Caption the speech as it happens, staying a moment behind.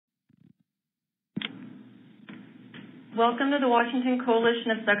Welcome to the Washington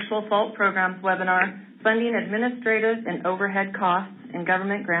Coalition of Sexual Assault Programs webinar, Funding Administrative and Overhead Costs in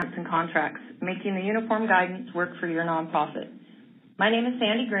Government Grants and Contracts, Making the Uniform Guidance Work for Your Nonprofit. My name is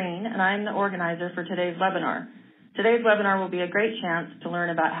Sandy Green, and I am the organizer for today's webinar. Today's webinar will be a great chance to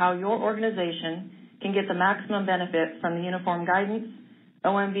learn about how your organization can get the maximum benefit from the Uniform Guidance,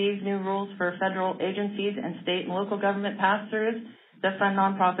 OMB's new rules for federal agencies and state and local government pass-throughs that fund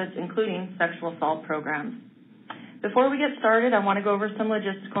nonprofits, including sexual assault programs. Before we get started, I want to go over some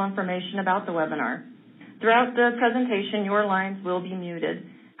logistical information about the webinar. Throughout the presentation, your lines will be muted.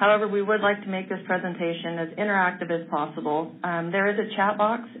 However, we would like to make this presentation as interactive as possible. There is a chat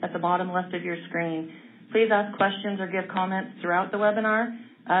box at the bottom left of your screen. Please ask questions or give comments throughout the webinar.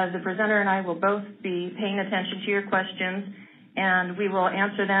 The presenter and I will both be paying attention to your questions, and we will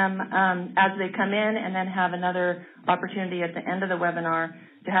answer them as they come in, and then have another opportunity at the end of the webinar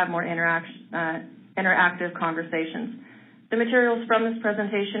to have more interactive conversations. The materials from this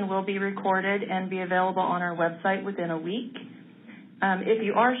presentation will be recorded and be available on our website within a week. If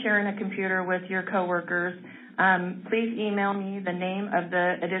you are sharing a computer with your coworkers, please email me the name of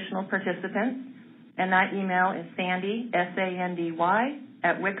the additional participants, and that email is Sandy, S-A-N-D-Y,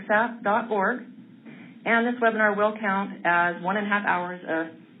 @wcsap.org. And this webinar will count as 1.5 hours of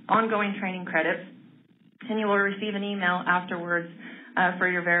ongoing training credits, and you will receive an email afterwards for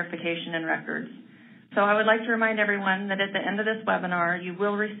your verification and records. So I would like to remind everyone that at the end of this webinar, you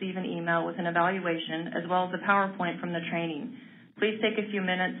will receive an email with an evaluation as well as a PowerPoint from the training. Please take a few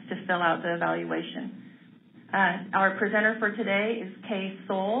minutes to fill out the evaluation. Our presenter for today is Kay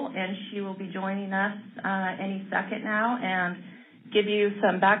Soul, and she will be joining us any second now and give you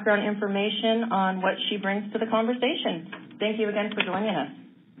some background information on what she brings to the conversation. Thank you again for joining us.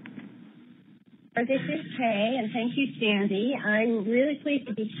 This is Kay, and thank you, Sandy. I'm really pleased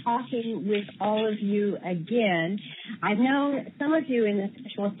to be talking with all of you again. I've known some of you in the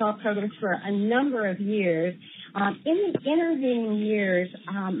sexual assault programs for a number of years. In the intervening years,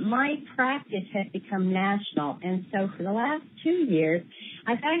 my practice has become national, and so for the last 2 years,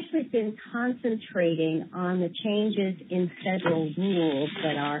 I've actually been concentrating on the changes in federal rules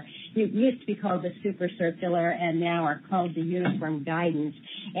that used to be called the Super Circular and now are called the Uniform Guidance.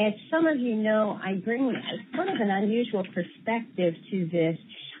 As some of you know, I bring sort of an unusual perspective to this.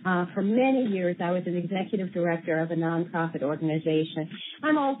 For many years, I was an executive director of a nonprofit organization.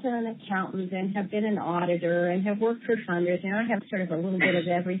 I'm also an accountant and have been an auditor and have worked for funders, and I have sort of a little bit of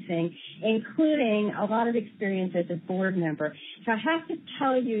everything, including a lot of experience as a board member. So I have to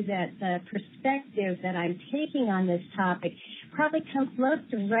tell you that the perspective that I'm taking on this topic probably comes most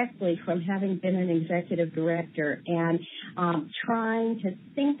directly from having been an executive director and trying to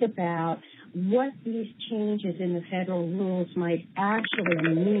think about what these changes in the federal rules might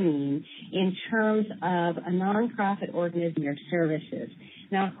actually mean in terms of a nonprofit organization or services.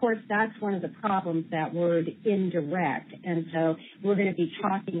 Now, of course, that's one of the problems, that word indirect, and so we're going to be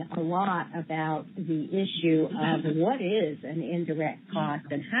talking a lot about the issue of what is an indirect cost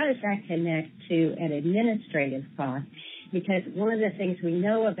and how does that connect to an administrative cost. Because one of the things we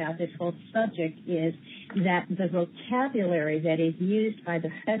know about this whole subject is that the vocabulary that is used by the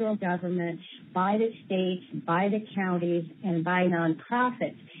federal government, by the states, by the counties, and by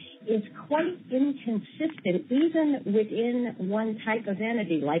nonprofits is quite inconsistent even within one type of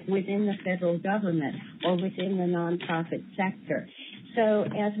entity, like within the federal government or within the nonprofit sector. So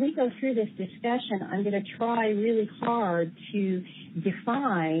as we go through this discussion, I'm going to try really hard to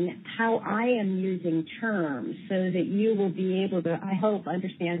define how I am using terms so that you will be able to, I hope,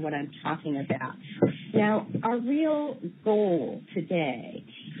 understand what I'm talking about. Now, our real goal today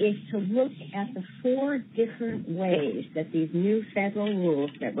is to look at the 4 different ways that these new federal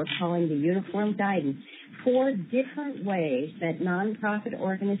rules that we're calling the Uniform Guidance, 4 different ways that nonprofit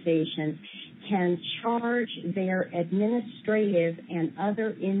organizations can charge their administrative and other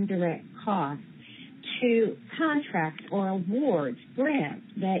indirect costs to contracts or awards, grants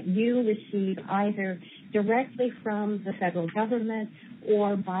that you receive either directly from the federal government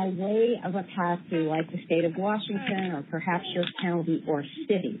or by way of a pass-through like the state of Washington or perhaps your county or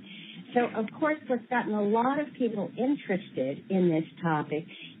city. So, of course, what's gotten a lot of people interested in this topic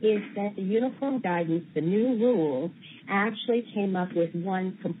is that the Uniform Guidance, the new rules, actually came up with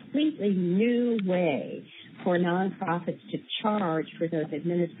one completely new way for nonprofits to charge for those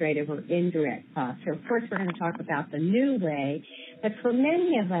administrative or indirect costs. So, of course, we're going to talk about the new way, but for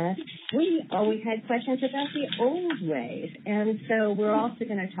many of us, we always had questions about the old ways, and so we're also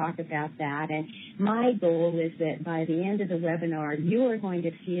going to talk about that. And my goal is that by the end of the webinar, you are going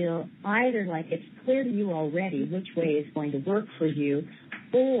to feel either like it's clear to you already which way is going to work for you,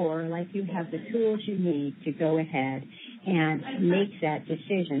 or like you have the tools you need to go ahead and make that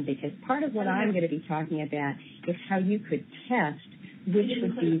decision, because part of what I'm going to be talking about is how you could test which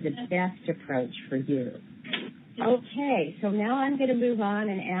would be the best approach for you. Okay, so now I'm going to move on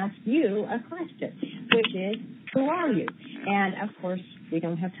and ask you a question, which is, who are you? And, of course, we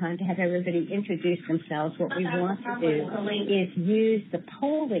don't have time to have everybody introduce themselves. What we want to do is use the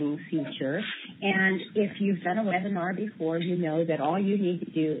polling feature. And if you've done a webinar before, you know that all you need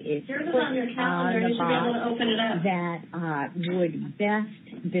to do is click on the box that would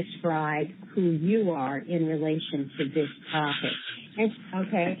best describe who you are in relation to this topic.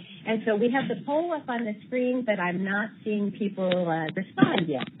 And so we have the poll up on the screen, but I'm not seeing people respond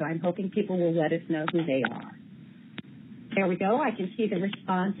yet. So I'm hoping people will let us know who they are. There we go. I can see the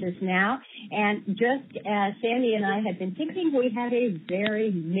responses now. And just as Sandy and I had been thinking, we had a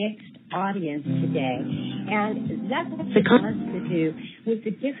very mixed audience today. And that's what we want to do with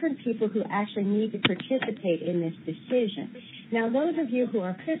the different people who actually need to participate in this decision. Now, those of you who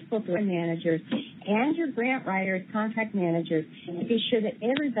are fiscal managers and your grant writers, contract managers, to be sure that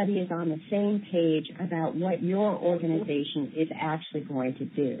everybody is on the same page about what your organization is actually going to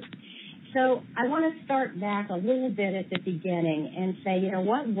do. So I want to start back a little bit at the beginning and say, you know,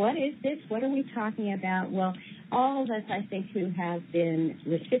 what is this? What are we talking about? Well, all of us, I think, who have been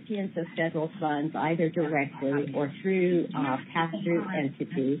recipients of federal funds, either directly or through pass-through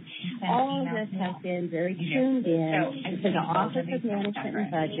entities, all of us have been very tuned in to the Office of Management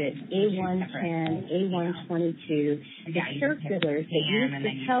and Budget, A110, A122, the circulars that used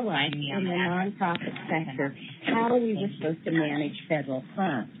to tell us in the nonprofit sector how we were supposed to manage federal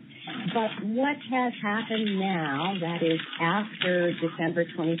funds. But what has happened now, that is after December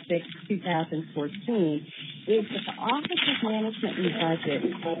 26, 2014, is that the Office of Management and Budget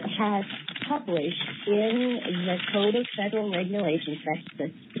has published in the Code of Federal Regulations, that's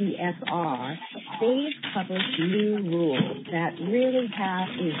the CFR, they've published new rules that really have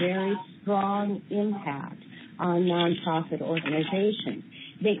a very strong impact on nonprofit organizations.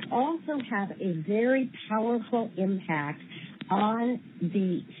 They also have a very powerful impact on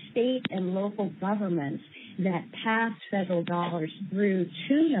the state and local governments that pass federal dollars through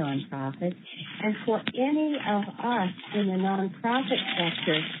to nonprofits, and for any of us in the nonprofit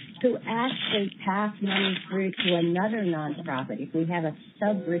sector who actually pass money through to another nonprofit, if we have a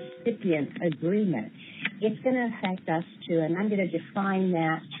sub-recipient agreement, it's going to affect us too, and I'm going to define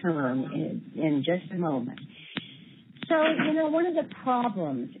that term in just a moment. So, you know, one of the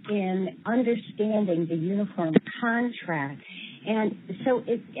problems in understanding the uniform contract, and so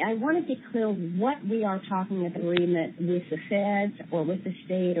I want to be clear what we are talking about agreement with the feds or with the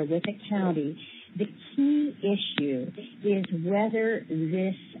state or with the county. The key issue is whether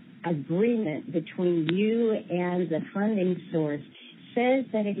this agreement between you and the funding source says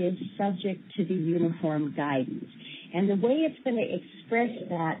that it is subject to the uniform guidance. And the way it's going to express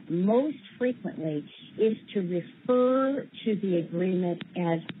that most frequently is to refer to the agreement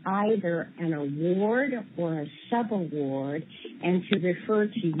as either an award or a sub-award, and to refer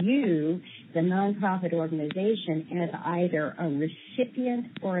to you, the nonprofit organization, as either a recipient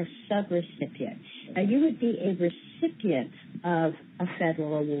or a sub-recipient. Now, you would be a recipient of a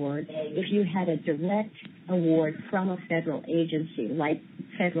federal award if you had a direct award from a federal agency like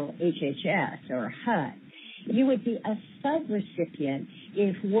federal HHS or HUD. You would be a subrecipient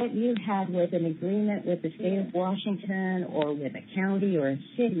if what you had was an agreement with the state of Washington or with a county or a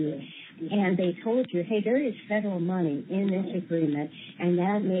city, and they told you, hey, there is federal money in this agreement, and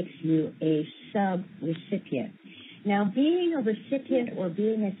that makes you a subrecipient. Now, being a recipient or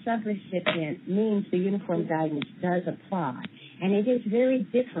being a subrecipient means the uniform guidance does apply. And it is very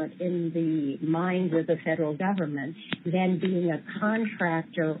different in the minds of the federal government than being a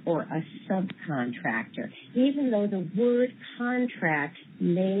contractor or a subcontractor, even though the word contract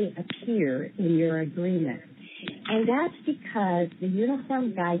may appear in your agreement. And that's because the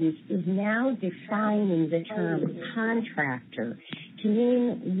uniform guidance is now defining the term contractor to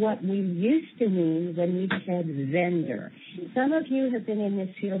mean what we used to mean when we said vendor. Some of you have been in this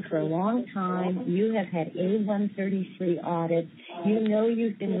field for a long time. You have had A133 audits. You know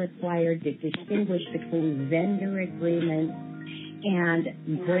you've been required to distinguish between vendor agreements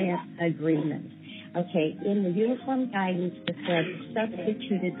and grant agreements. Okay, in the uniform guidance, the Fed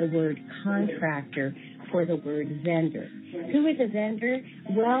substituted the word contractor for the word vendor. Who is a vendor?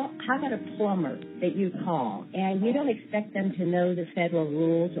 Well, how about a plumber that you call? And you don't expect them to know the federal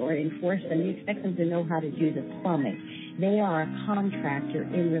rules or enforce them. You expect them to know how to do the plumbing. They are a contractor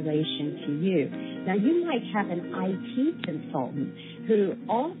in relation to you. Now, you might have an IT consultant who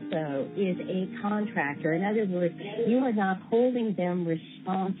also is a contractor. In other words, you are not holding them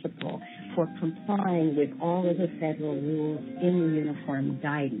responsible for complying with all of the federal rules in the uniform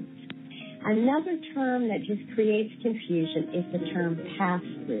guidance. Another term that just creates confusion is the term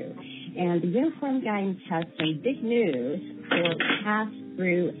pass-through. And the uniform guidance has some big news for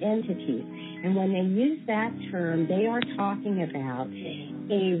pass-through entities. And when they use that term, they are talking about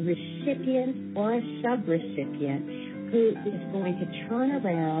a recipient or a subrecipient who is going to turn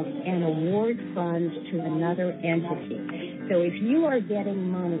around and award funds to another entity. So if you are getting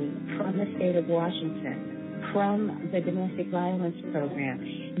money from the state of Washington, from the domestic violence program,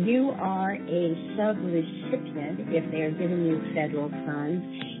 you are a sub-recipient if they're giving you federal funds,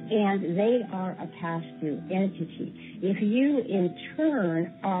 and they are a pass-through entity. If you, in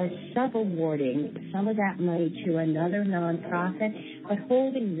turn, are sub-awarding some of that money to another nonprofit, but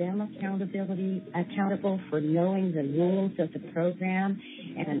holding them accountable for knowing the rules of the program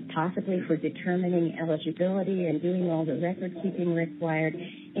and possibly for determining eligibility and doing all the record-keeping required,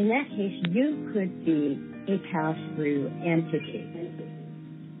 in that case, you could be a pass-through entity.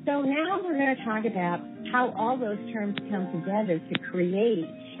 So now we're going to talk about how all those terms come together to create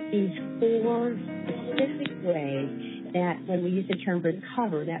these four specific ways that when we use the term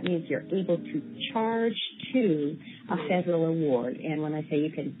recover, that means you're able to charge to a federal award. And when I say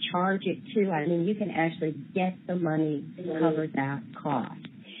you can charge it to, I mean you can actually get the money to cover that cost.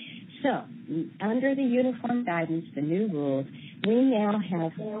 So under the uniform guidance, the new rules, we now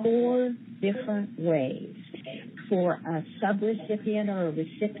have four different ways for a subrecipient or a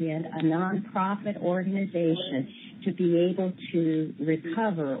recipient, a nonprofit organization, to be able to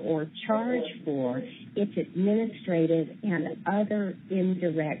recover or charge for its administrative and other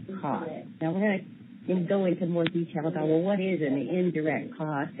indirect costs. Now, we're going to go into more detail about, well, what is an indirect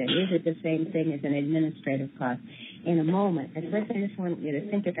cost, and is it the same thing as an administrative cost in a moment. But first, I just want you to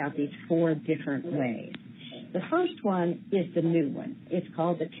think about these four different ways. The first one is the new one. It's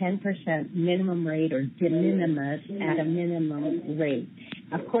called the 10% minimum rate or de minimis at a minimum rate.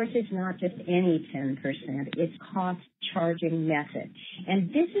 Of course, it's not just any 10%. It's cost charging method. And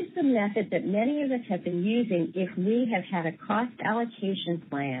this is the method that many of us have been using if we have had a cost allocation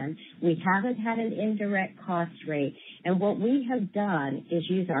plan, we haven't had an indirect cost rate, and what we have done is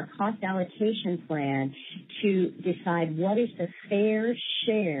use our cost allocation plan to decide what is the fair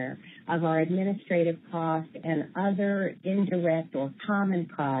share of our administrative costs and other indirect or common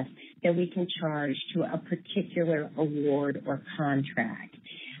costs that we can charge to a particular award or contract.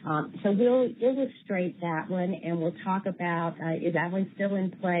 So we'll illustrate that one, and we'll talk about, is that one still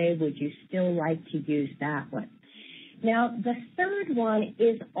in play? Would you still like to use that one? Now, the third one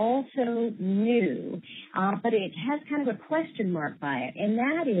is also new, but it has kind of a question mark by it, and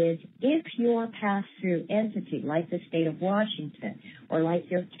that is if your pass-through entity, like the state of Washington or like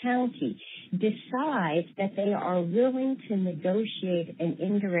your county, decides that they are willing to negotiate an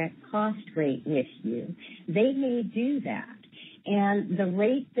indirect cost rate with you, they may do that. And the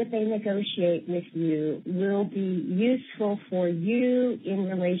rate that they negotiate with you will be useful for you in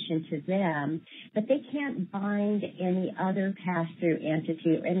relation to them, but they can't bind any other pass-through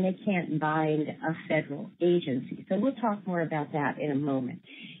entity, and they can't bind a federal agency. So we'll talk more about that in a moment.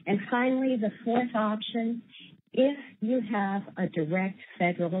 And finally, the fourth option, if you have a direct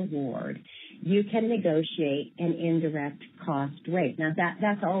federal award, you can negotiate an indirect cost rate. Now,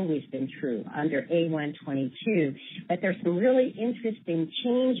 that's always been true under A122, but there's some really interesting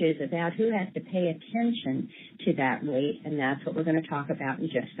changes about who has to pay attention to that rate, and that's what we're going to talk about in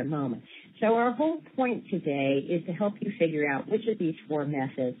just a moment. So our whole point today is to help you figure out which of these four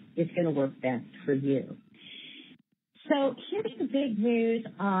methods is going to work best for you. So here's the big news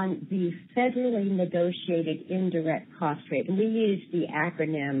on the federally negotiated indirect cost rate. And we use the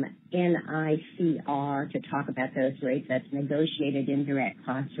acronym NICR to talk about those rates. That's negotiated indirect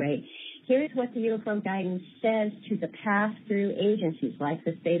cost rate. Here's what the uniform guidance says to the pass-through agencies like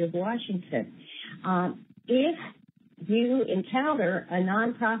the state of Washington. If you encounter a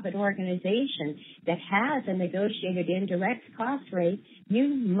nonprofit organization that has a negotiated indirect cost rate, you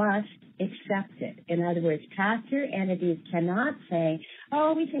must accept it. In other words, pass-through entities cannot say,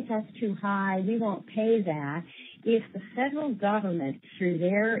 oh, we think that's too high, we won't pay that. If the federal government, through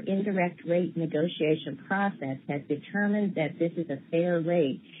their indirect rate negotiation process, has determined that this is a fair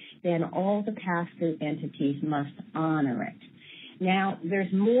rate, then all the pass-through entities must honor it. Now,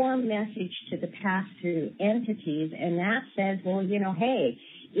 there's more message to the pass-through entities, and that says, well, hey,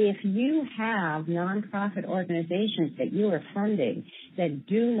 if you have nonprofit organizations that you are funding that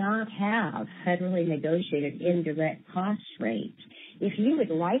do not have federally negotiated indirect cost rates, if you would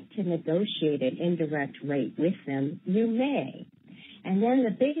like to negotiate an indirect rate with them, you may. And then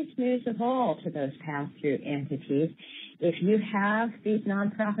the biggest news of all to those pass-through entities, if you have these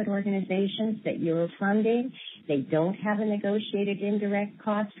nonprofit organizations that you're funding, they don't have a negotiated indirect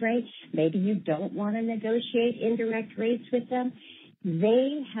cost rate, maybe you don't want to negotiate indirect rates with them,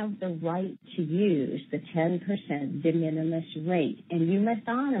 they have the right to use the 10% de minimis rate, and you must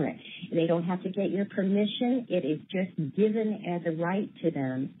honor it. They don't have to get your permission. It is just given as a right to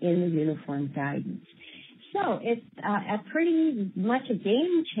them in the uniform guidance. So it's a pretty much a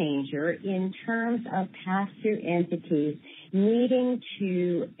game changer in terms of pass-through entities needing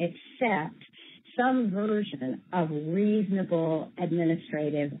to accept some version of reasonable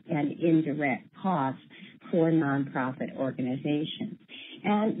administrative and indirect costs for nonprofit organizations.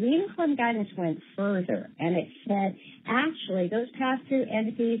 And the uniform guidance went further, and it said, actually, those pass-through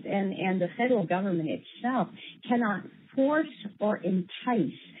entities and the federal government itself cannot force or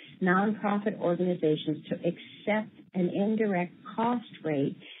entice nonprofit organizations to accept an indirect cost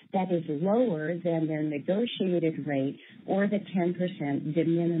rate that is lower than their negotiated rate or the 10% de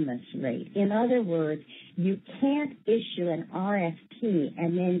minimis rate. In other words, you can't issue an RFP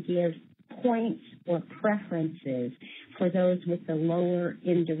and then give points or preferences for those with the lower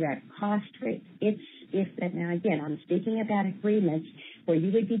indirect cost rate. Now again, I'm speaking about agreements where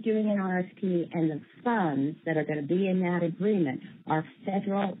you would be doing an RFP and the funds that are going to be in that agreement are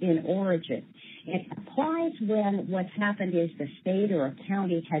federal in origin. It applies when what's happened is the state or a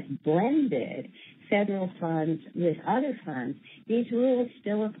county has blended federal funds with other funds. These rules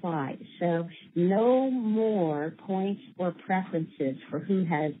still apply. So no more points or preferences for who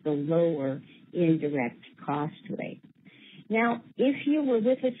has the lower indirect cost rate. Now, if you were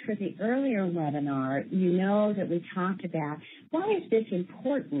with us for the earlier webinar, you know that we talked about why is this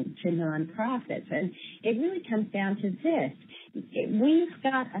important to nonprofits? And it really comes down to this. We've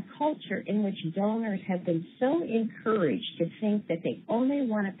got a culture in which donors have been so encouraged to think that they only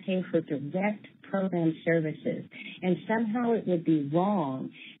want to pay for direct program services, and somehow it would be wrong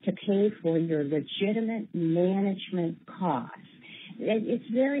to pay for your legitimate management costs. It's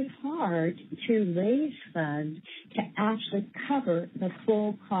very hard to raise funds to actually cover the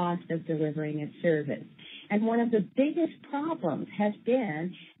full cost of delivering a service. And one of the biggest problems has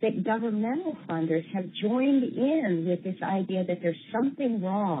been that governmental funders have joined in with this idea that there's something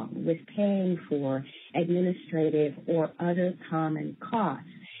wrong with paying for administrative or other common costs.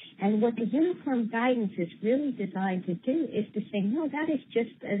 And what the uniform guidance is really designed to do is to say, no, that's just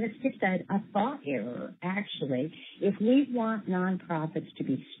a thought error, actually. If we want nonprofits to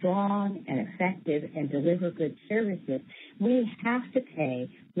be strong and effective and deliver good services, we have to pay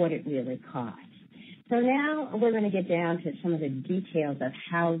what it really costs. So now we're going to get down to some of the details of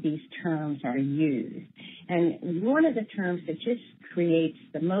how these terms are used. And one of the terms that just creates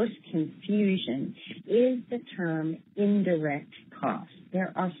the most confusion is the term indirect cost.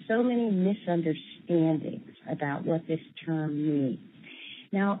 There are so many misunderstandings about what this term means.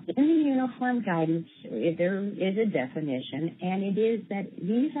 Now, in the uniform guidance, there is a definition, and it is that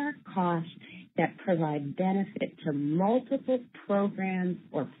these are costs that provide benefit to multiple programs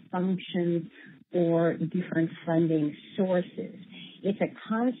or functions or different funding sources. It's a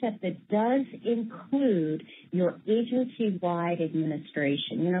concept that does include your agency-wide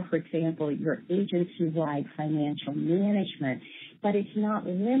administration, for example, your agency-wide financial management, but it's not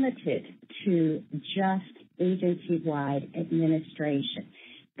limited to just agency-wide administration.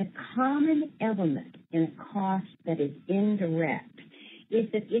 The common element in a cost that is indirect is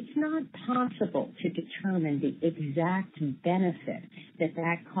that it's not possible to determine the exact benefit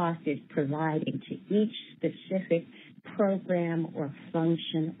that cost is providing to each specific program or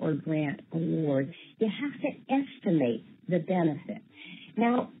function or grant award. You have to estimate the benefit.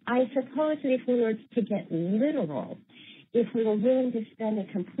 Now, I suppose that if we were to get literal, if we were willing to spend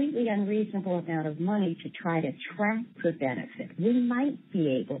a completely unreasonable amount of money to try to track the benefit, we might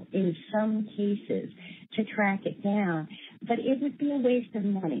be able, in some cases, to track it down, but it would be a waste of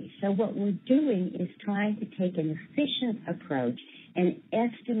money. So what we're doing is trying to take an efficient approach and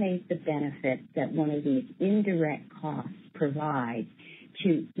estimate the benefit that one of these indirect costs provides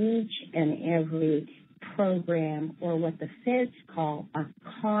to each and every program, or what the feds call a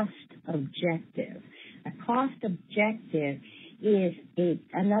cost objective. A cost objective is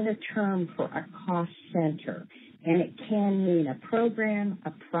another term for a cost center, and it can mean a program,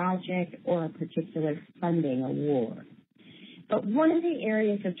 a project, or a particular funding award. But one of the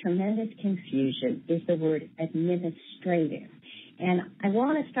areas of tremendous confusion is the word administrative. And I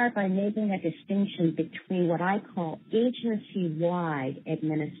want to start by making a distinction between what I call agency-wide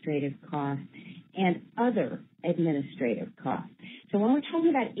administrative costs and other administrative costs. So when we're talking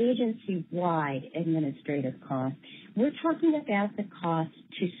about agency-wide administrative costs, we're talking about the cost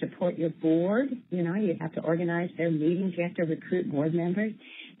to support your board. You know, you have to organize their meetings. You have to recruit board members.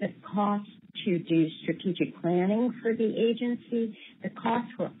 The cost to do strategic planning for the agency. The cost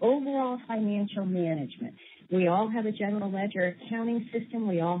for overall financial management. We all have a general ledger accounting system.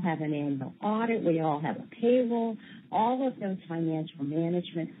 We all have an annual audit. We all have a payroll. All of those financial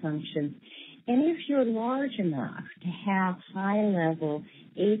management functions. And if you're large enough to have high-level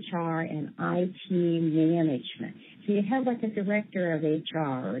HR and IT management, so you have like a director of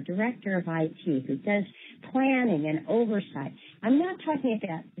HR or a director of IT who does planning and oversight. I'm not talking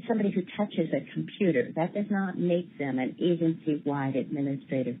about somebody who touches a computer. That does not make them an agency-wide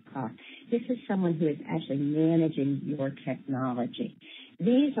administrative cost. This is someone who is actually managing your technology.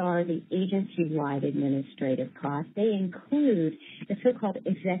 These are the agency-wide administrative costs. They include the so-called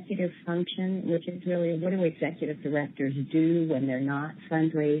executive function, which is really what do executive directors do when they're not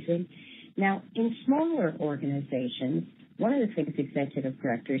fundraising. Now, in smaller organizations, one of the things executive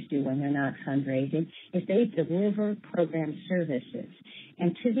directors do when they're not fundraising is they deliver program services.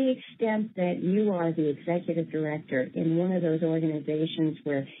 And to the extent that you are the executive director in one of those organizations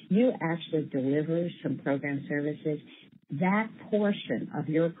where you actually deliver some program services, that portion of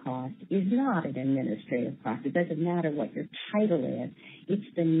your cost is not an administrative cost. It doesn't matter what your title is.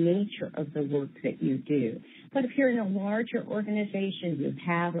 It's the nature of the work that you do. But if you're in a larger organization, you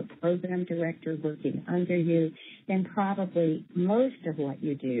have a program director working under you, then probably most of what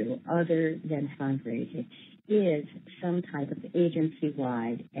you do, other than fundraising, is some type of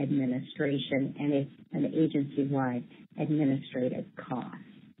agency-wide administration, and it's an agency-wide administrative cost.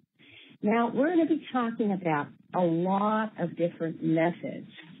 Now, we're going to be talking about a lot of different methods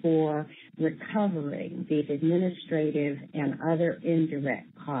for recovering these administrative and other indirect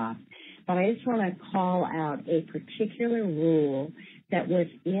costs. But I just want to call out a particular rule that was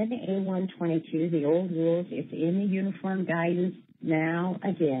in A122, the old rules. It's in the uniform guidance now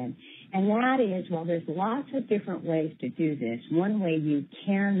again. And that is, well, there's lots of different ways to do this. One way you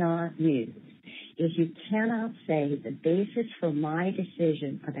cannot use is you cannot say the basis for my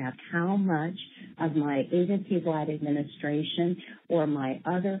decision about how much of my agency-wide administration or my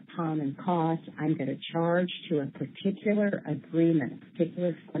other common costs I'm going to charge to a particular agreement, a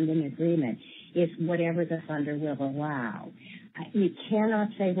particular funding agreement, is whatever the funder will allow. You cannot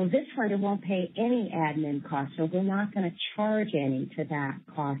say, well, this funder won't pay any admin costs, so we're not going to charge any to that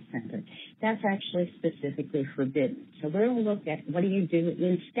cost center. That's actually specifically forbidden. So we're going to look at what do you do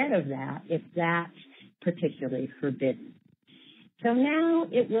instead of that if that's particularly forbidden. So now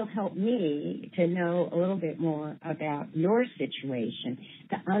it will help me to know a little bit more about your situation,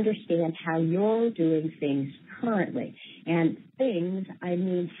 to understand how you're doing things currently. And things, I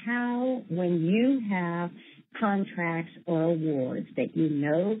mean how when you have contracts or awards that you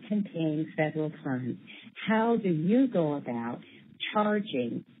know contain federal funds, how do you go about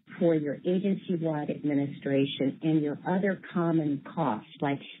charging for your agency-wide administration and your other common costs,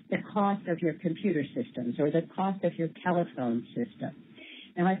 like the cost of your computer systems or the cost of your telephone system?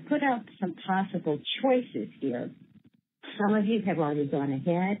 Now, I've put out some possible choices here. Some of you have already gone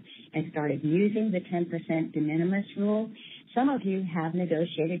ahead and started using the 10% de minimis rule. Some of you have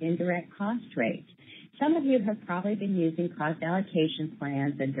negotiated indirect cost rates. Some of you have probably been using cost allocation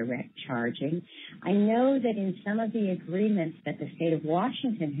plans and direct charging. I know that in some of the agreements that the state of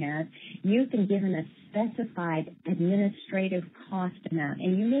Washington has, you've been given a specified administrative cost amount,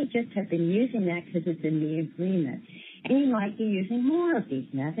 and you may just have been using that because it's in the agreement. And you might be using more of these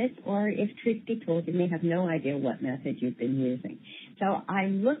methods, or if truth be told, you may have no idea what method you've been using. So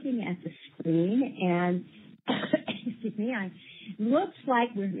I'm looking at the screen, and excuse me, looks like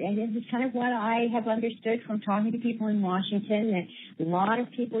and this is kind of what I have understood from talking to people in Washington, that a lot of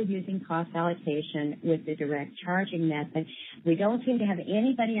people are using cost allocation with the direct charging method. We don't seem to have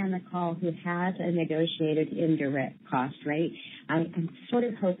anybody on the call who has a negotiated indirect cost rate. I'm sort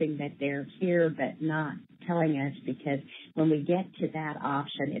of hoping that they're here but not telling us, because when we get to that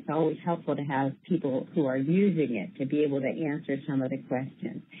option, it's always helpful to have people who are using it to be able to answer some of the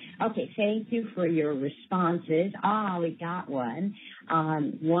questions. Okay, thank you for your responses. We got one.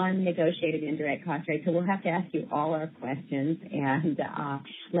 One negotiated indirect cost rate. So we'll have to ask you all our questions and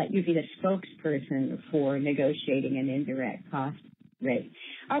let you be the spokesperson for negotiating an indirect cost rate.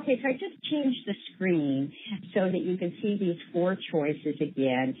 Okay, so I just changed the screen so that you can see these 4 choices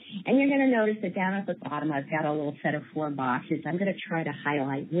again. And you're going to notice that down at the bottom, I've got a little set of 4 boxes. I'm going to try to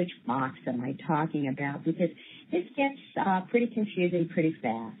highlight which box am I talking about because this gets pretty confusing pretty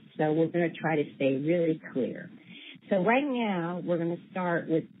fast. So we're going to try to stay really clear. So right now, we're going to start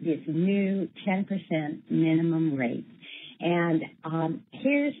with this new 10% minimum rate. And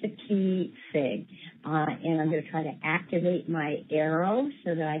here's the key thing. And I'm going to try to activate my arrow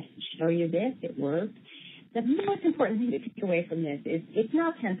so that I can show you this. It worked. The most important thing to take away from this is it's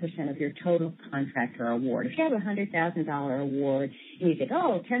not 10% of your total contract or award. If you have a $100,000 award and you think,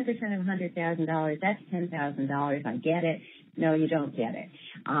 oh, 10% of $100,000, that's $10,000, I get it. No, you don't get it.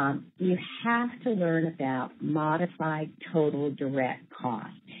 You have to learn about modified total direct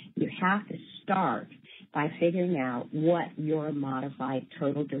cost. You have to start by figuring out what your modified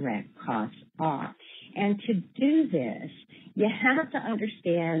total direct costs are. And to do this, you have to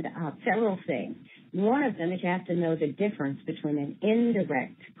understand several things. One of them is you have to know the difference between an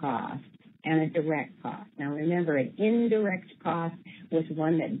indirect cost and a direct cost. Now remember, an indirect cost was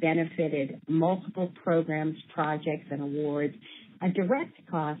one that benefited multiple programs, projects, and awards. A direct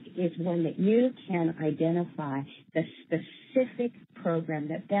cost is one that you can identify the specific program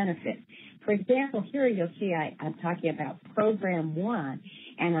that benefits. For example, here you'll see I'm talking about Program 1,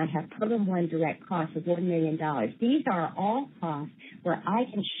 and I have Program 1 direct costs of $1 million. These are all costs where I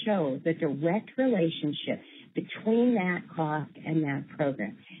can show the direct relationship between that cost and that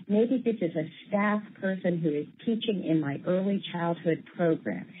program. Maybe this is a staff person who is teaching in my early childhood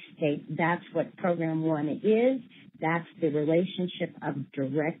program. Okay, that's what Program 1 is. That's the relationship of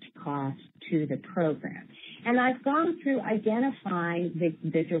direct cost to the program. And I've gone through identifying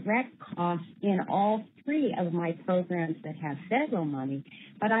the direct costs in all 3 of my programs that have federal money,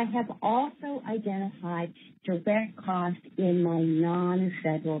 but I have also identified direct costs in my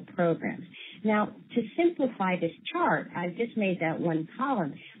non-federal programs. Now, to simplify this chart, I've just made that one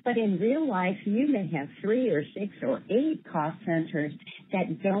column, but in real life, you may have 3 or 6 or 8 cost centers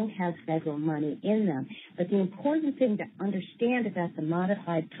that don't have federal money in them. But the important thing to understand about the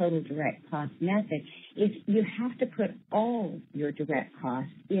modified total direct cost method is you have to put all your direct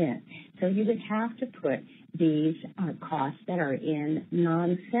costs in. So you would have to put these costs that are in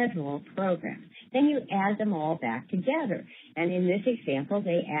non-federal programs. Then you add them all back together. And in this example,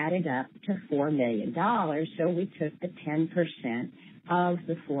 they added up to $4 million. So we took the 10% of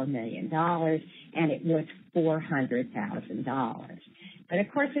the $4 million, and it was $400,000. But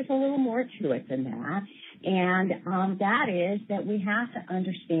of course, there's a little more to it than that. And that is that we have to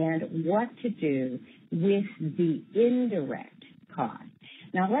understand what to do with the indirect cost.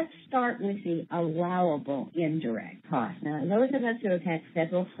 Now, let's start with the allowable indirect cost. Now, those of us who have had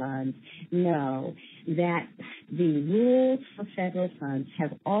federal funds know that the rules for federal funds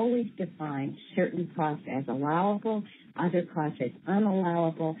have always defined certain costs as allowable, other costs as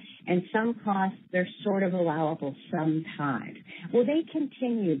unallowable, and some costs, they're sort of allowable sometimes. Well, they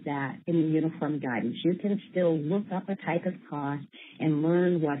continued that in the uniform guidance. You can still look up a type of cost and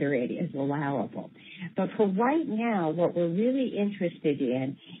learn whether it is allowable. But for right now, what we're really interested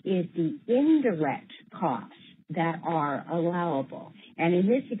in is the indirect costs that are allowable. And in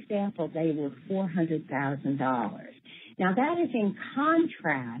this example, they were $400,000. Now, that is in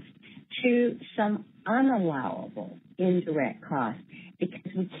contrast to some unallowable indirect costs,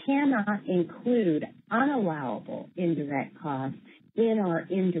 because we cannot include unallowable indirect costs in our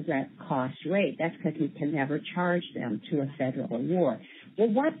indirect cost rate. That's because we can never charge them to a federal award. Well,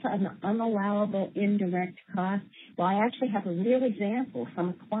 what's an unallowable indirect cost? Well, I actually have a real example from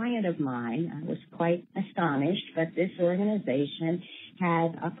a client of mine. I was quite astonished, but this organization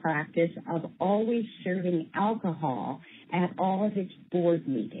has a practice of always serving alcohol at all of its board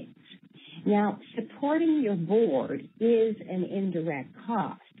meetings. Now, supporting your board is an indirect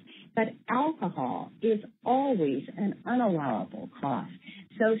cost, but alcohol is always an unallowable cost.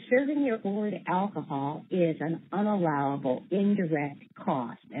 So serving your board alcohol is an unallowable indirect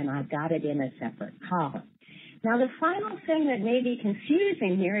cost, and I've got it in a separate column. Now, the final thing that may be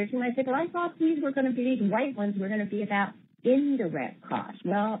confusing here is when I said, well, I thought these white ones were going to be about indirect costs.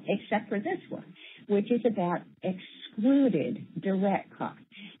 Well, except for this one, which is about excluded direct costs.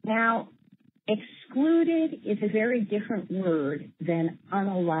 Now, excluded is a very different word than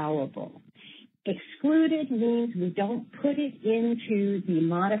unallowable. Excluded means we don't put it into the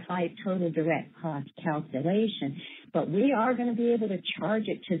modified total direct cost calculation, but we are going to be able to charge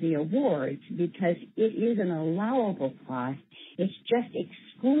it to the awards because it is an allowable cost. It's just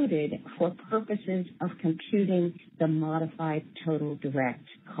excluded for purposes of computing the modified total direct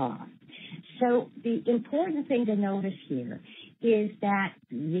cost. So the important thing to notice here is that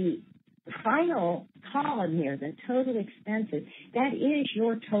the final column here, the total expenses, that is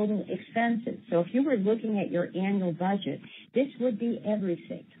your total expenses. So if you were looking at your annual budget, this would be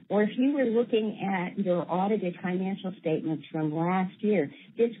everything. Or if you were looking at your audited financial statements from last year,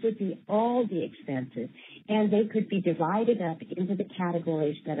 this would be all the expenses. And they could be divided up into the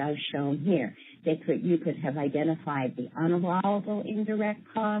categories that I've shown here. You could have identified the unallowable indirect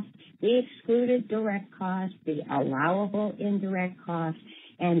cost, the excluded direct cost, the allowable indirect cost,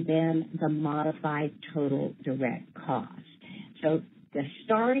 and then the modified total direct cost. So the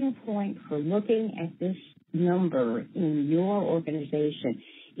starting point for looking at this number in your organization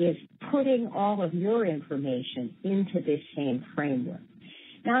is putting all of your information into this same framework.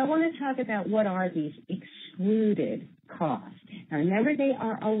 Now I want to talk about what are these excluded costs. Now remember, they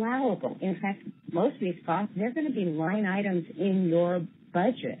are allowable. In fact, most of these costs, they're going to be line items in your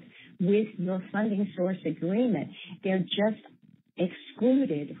budget with your funding source agreement. They're just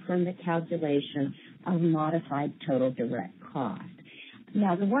excluded from the calculation of modified total direct cost.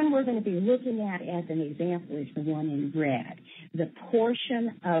 Now, the one we're going to be looking at as an example is the one in red. The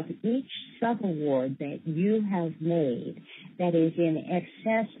portion of each subaward that you have made that is in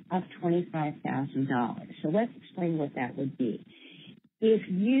excess of $25,000. So let's explain what that would be. If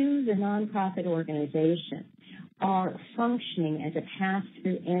you, the nonprofit organization, are functioning as a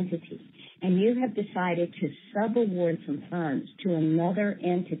pass-through entity, and you have decided to subaward some funds to another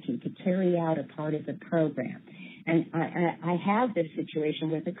entity to carry out a part of the program. And I have this situation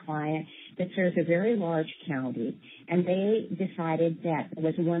with a client that serves a very large county, and they decided that there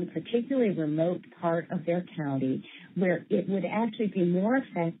was one particularly remote part of their county where it would actually be more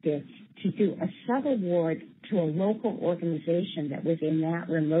effective to do a subaward to a local organization that was in that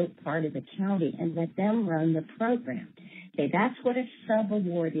remote part of the county and let them run the program. Okay, that's what a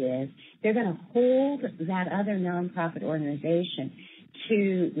subaward is. They're going to hold that other nonprofit organization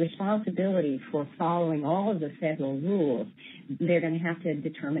to responsibility for following all of the federal rules. They're going to have to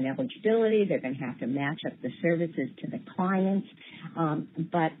determine eligibility. They're going to have to match up the services to the clients.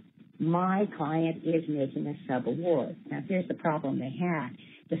 But my client is making a subaward. Now, here's the problem they had.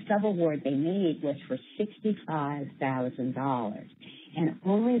 The subaward they made was for $65,000, and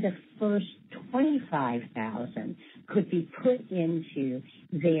only the first $25,000 could be put into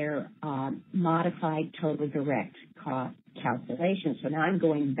their modified total direct cost calculation. So now I'm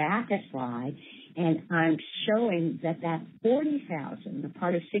going back a slide, and I'm showing that $40,000, the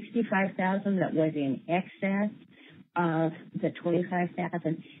part of $65,000 that was in excess of the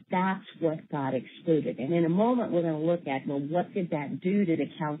 $25,000, that's what got excluded. And in a moment, we're going to look at, well, what did that do to the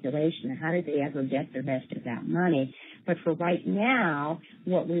calculation? How did they ever get the rest of that money? But for right now,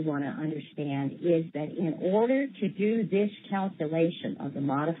 what we want to understand is that in order to do this calculation of the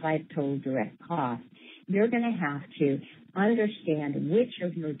modified total direct cost, you're going to have to understand which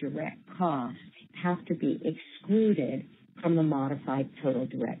of your direct costs have to be excluded from the modified total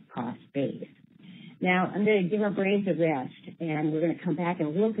direct cost base. Now, I'm going to give our brains a rest, and we're going to come back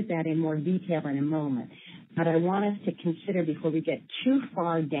and look at that in more detail in a moment. But I want us to consider, before we get too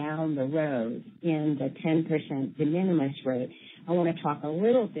far down the road in the 10% de minimis rate, I want to talk a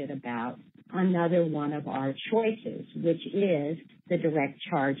little bit about another one of our choices, which is the direct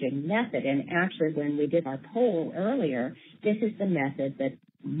charging method. And actually, when we did our poll earlier, this is the method that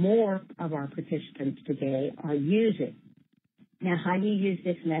more of our participants today are using. Now, how do you use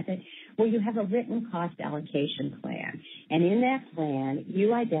this method? Well, you have a written cost allocation plan. And in that plan,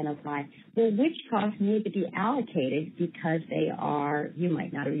 you identify, well, which costs need to be allocated because they are, you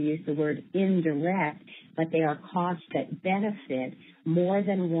might not have used the word indirect, but they are costs that benefit more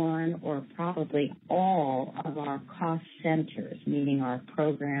than one or probably all of our cost centers, meaning our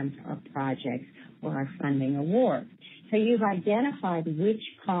programs, our projects, or our funding awards. So you've identified which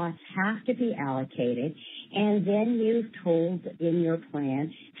costs have to be allocated, and then you've told in your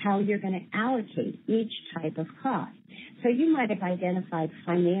plan how you're going to allocate each type of cost. So you might have identified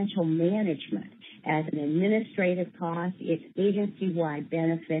financial management as an administrative cost, its agency-wide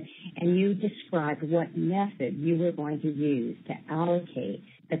benefit, and you described what method you were going to use to allocate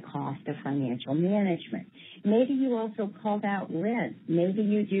the cost of financial management. Maybe you also called out rent. Maybe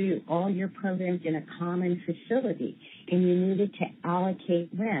you do all your programs in a common facility and you needed to allocate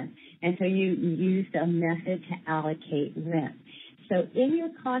rent. And so you used a method to allocate rent. So in your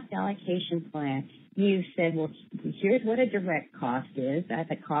cost allocation plan, you said, well, here's what a direct cost is.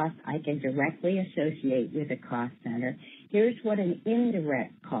 That's a cost I can directly associate with a cost center. Here's what an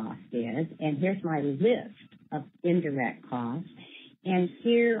indirect cost is, and here's my list of indirect costs. And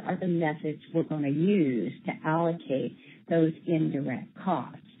here are the methods we're going to use to allocate those indirect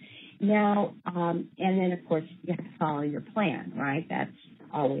costs. Now, and then, of course, you have to follow your plan, right? That's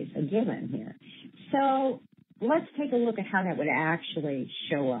always a given here. So let's take a look at how that would actually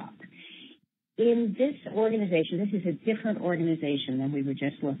show up. In this organization, this is a different organization than we were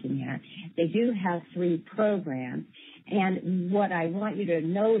just looking at. They do have 3 programs, and what I want you to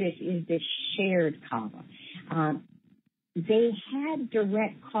notice is this shared column. They had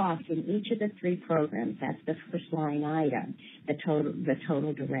direct costs in each of the 3 programs. That's the first line item, the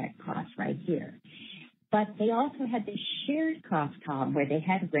total direct costs right here. But they also had the shared cost column where they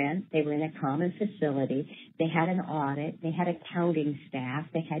had rent, they were in a common facility, they had an audit, they had accounting staff,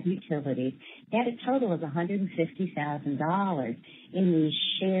 they had utilities. They had a total of $150,000 in these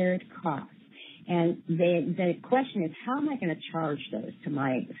shared costs. And the question is, how am I going to charge those to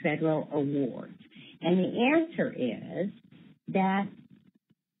my federal awards? And the answer is that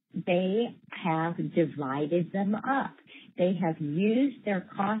they have divided them up. They have used their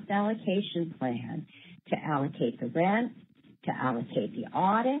cost allocation plan to allocate the rent, to allocate the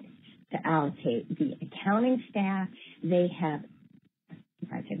audit, to allocate the accounting staff. They have, if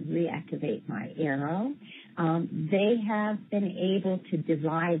I can reactivate my arrow, they have been able to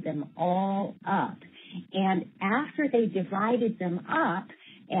divide them all up. And after they divided them up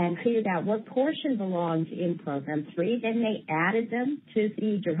and figured out what portion belongs in Program 3, then they added them to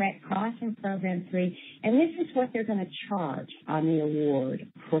the direct costs in Program 3, and this is what they're going to charge on the award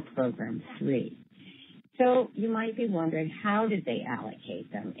for Program 3. So you might be wondering, how did they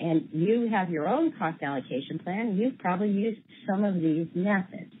allocate them? And you have your own cost allocation plan, and you've probably used some of these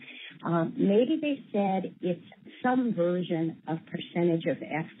methods. Maybe they said it's some version of percentage of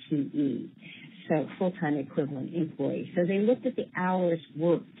FTE, so full-time equivalent employee. So they looked at the hours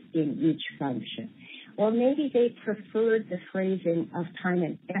worked in each function. Or maybe they preferred the phrasing of time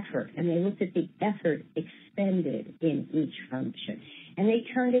and effort, and they looked at the effort expended in each function, and they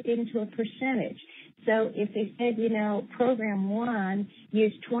turned it into a percentage. So if they said, Program 1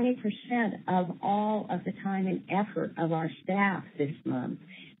 used 20% of all of the time and effort of our staff this month,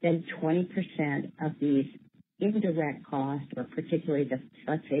 then 20% of these indirect costs, or particularly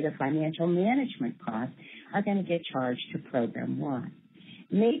let's say the financial management costs, are going to get charged to Program 1.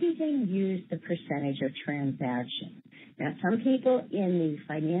 Maybe they use the percentage of transactions. Now, some people in the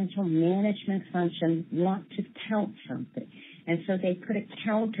financial management function want to count something. And so they put a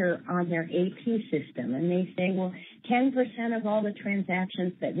counter on their AP system, and they say, well, 10% of all the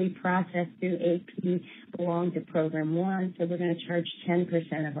transactions that we process through AP belong to Program 1, so we're going to charge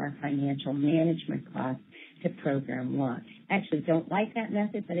 10% of our financial management costs to Program 1. I actually don't like that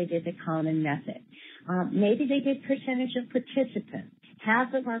method, but it is a common method. Maybe they did percentage of participants.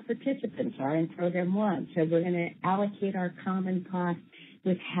 Half of our participants are in Program 1, so we're going to allocate our common costs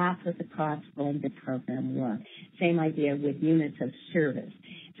with half of the costs going to Program 1. Same idea with units of service.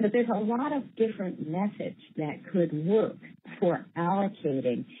 So there's a lot of different methods that could work for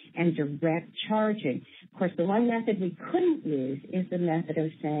allocating and direct charging. Of course, the one method we couldn't use is the method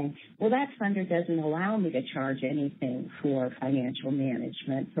of saying, well, that funder doesn't allow me to charge anything for financial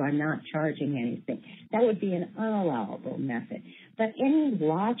management, so I'm not charging anything. That would be an unallowable method. But any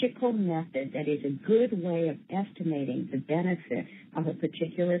logical method that is a good way of estimating the benefit of a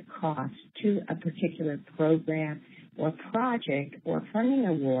particular cost to a particular program or project or funding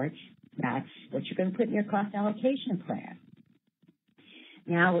award, that's what you're going to put in your cost allocation plan.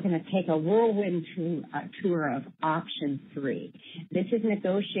 Now we're going to take a whirlwind tour of option 3. This is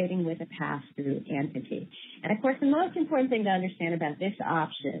negotiating with a pass-through entity. And, of course, the most important thing to understand about this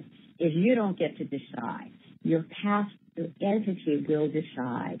option is you don't get to decide. Your pass-through entity will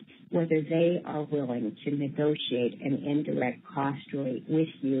decide whether they are willing to negotiate an indirect cost rate with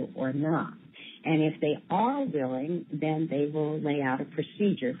you or not. And if they are willing, then they will lay out a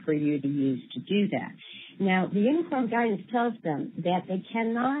procedure for you to use to do that. Now, the uniform guidance tells them that they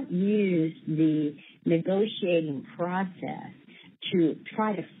cannot use the negotiating process to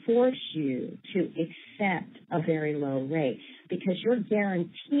try to force you to accept a very low rate, because you're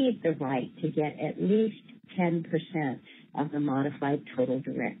guaranteed the right to get at least 10% of the modified total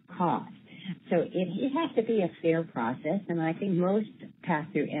direct cost. So it has to be a fair process, and I think most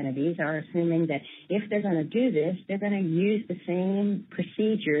pass-through entities are assuming that if they're going to do this, they're going to use the same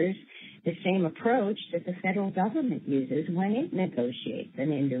procedures, the same approach that the federal government uses when it negotiates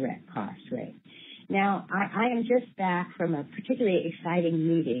an indirect cost rate. Now, I am just back from a particularly exciting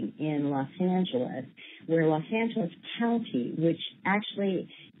meeting in Los Angeles, where Los Angeles County, which actually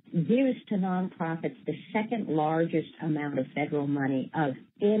gives to nonprofits the second largest amount of federal money of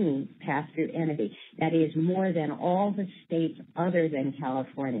any pass-through entity. That is more than all the states other than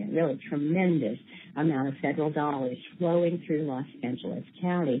California. Really tremendous amount of federal dollars flowing through Los Angeles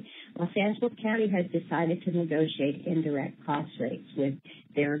County. Los Angeles County has decided to negotiate indirect cost rates with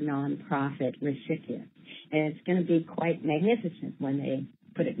their nonprofit recipients. And it's going to be quite magnificent when they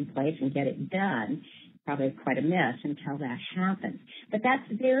put it in place and get it done. Probably quite a mess until that happens. But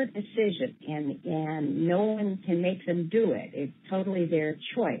that's their decision, and no one can make them do it. It's totally their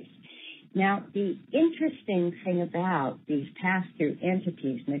choice. Now, the interesting thing about these pass-through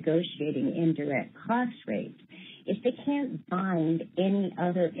entities negotiating indirect cost rates is they can't bind any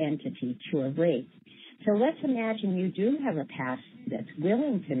other entity to a rate. So let's imagine you do have a pass-through that's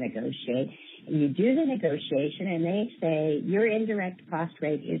willing to negotiate. You do the negotiation, and they say your indirect cost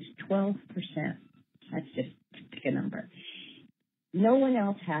rate is 12%. Let's just pick a number. No one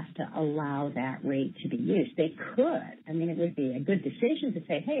else has to allow that rate to be used. They could. I mean, it would be a good decision to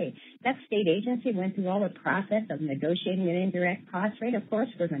say, hey, that state agency went through all the process of negotiating an indirect cost rate. Of course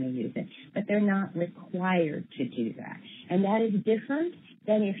we're going to use it. But they're not required to do that. And that is different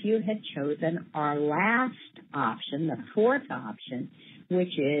than if you had chosen our last option, the fourth option,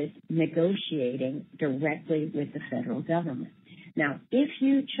 which is negotiating directly with the federal government. Now, if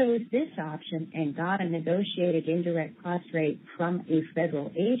you chose this option and got a negotiated indirect cost rate from a federal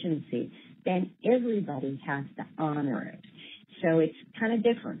agency, then everybody has to honor it. So it's kind of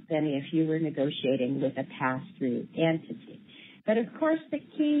different than if you were negotiating with a pass-through entity. But of course, the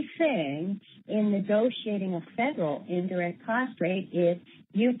key thing in negotiating a federal indirect cost rate is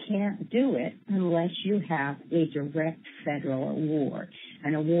you can't do it unless you have a direct federal award.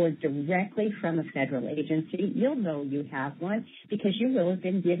 An award directly from a federal agency. You'll know you have one because you will have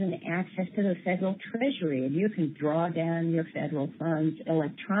been given access to the federal treasury, and you can draw down your federal funds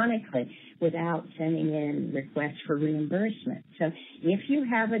electronically without sending in requests for reimbursement. So if you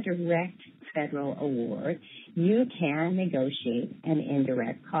have a direct federal award, you can negotiate an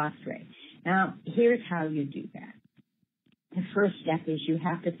indirect cost rate. Now, here's how you do that. The first step is you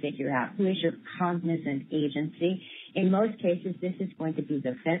have to figure out who is your cognizant agency. In most cases, this is going to be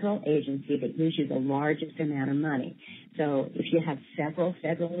the federal agency that gives you the largest amount of money. So if you have several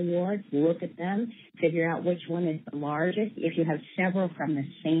federal awards, look at them, figure out which one is the largest. If you have several from the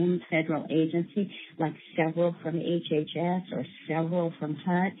same federal agency, like several from HHS or several from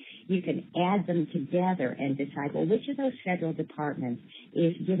HUD, you can add them together and decide, well, which of those federal departments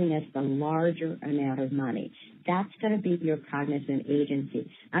is giving us the larger amount of money? That's going to be your cognizant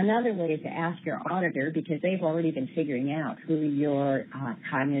agency. Another way is to ask your auditor, because they've already been figuring out who your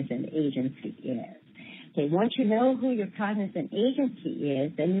cognizant agency is. Okay, once you know who your cognizant agency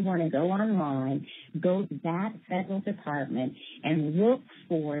is, then you want to go online, go to that federal department, and look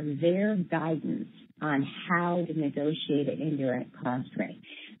for their guidance on how to negotiate an indirect cost rate.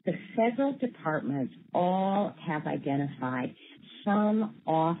 The federal departments all have identified some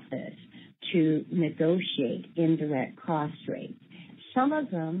office to negotiate indirect cost rates. Some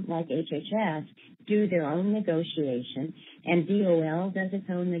of them, like HHS, do their own negotiation, and DOL does its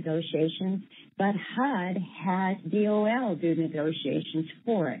own negotiations, but HUD has DOL do negotiations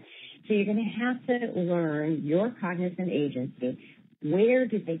for it. So you're going to have to learn your cognizant agency. Where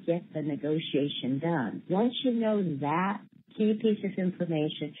did they get the negotiation done? Once you know that key piece of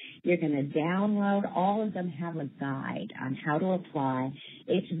information, you're going to download. All of them have a guide on how to apply.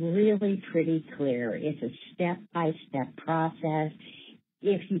 It's really pretty clear. It's a step-by-step process.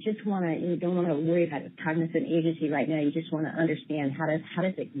 If you just want to, you don't want to worry about a cognizant agency right now, you just want to understand how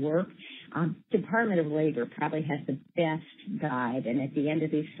does it work. Department of Labor probably has the best guide, and at the end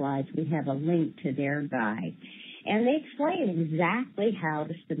of these slides, we have a link to their guide. And they explain exactly how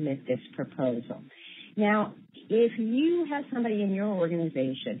to submit this proposal. Now, if you have somebody in your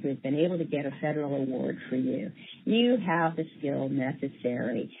organization who's been able to get a federal award for you, you have the skill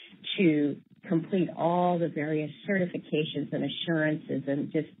necessary to complete all the various certifications and assurances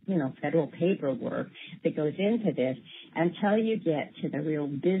and just, federal paperwork that goes into this until you get to the real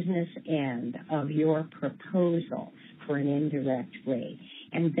business end of your proposal for an indirect rate.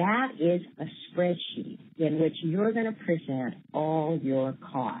 And that is a spreadsheet in which you're going to present all your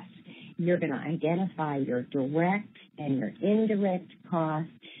costs. You're going to identify your direct and your indirect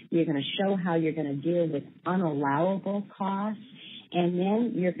costs. You're going to show how you're going to deal with unallowable costs. And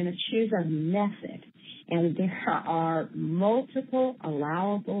then you're going to choose a method. And there are multiple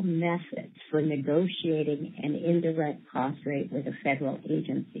allowable methods for negotiating an indirect cost rate with a federal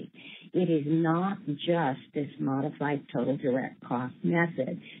agency. It is not just this modified total direct cost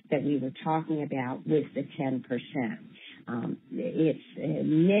method that we were talking about with the 10%. It's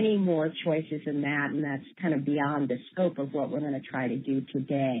many more choices than that, and that's kind of beyond the scope of what we're going to try to do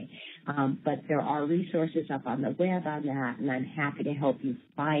today. But there are resources up on the web on that, and I'm happy to help you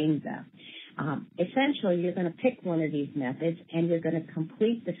find them. Essentially, you're going to pick one of these methods, and you're going to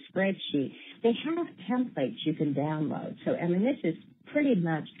complete the spreadsheet. They have templates you can download. So, this is pretty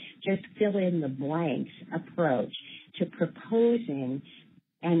much just fill in the blanks approach to proposing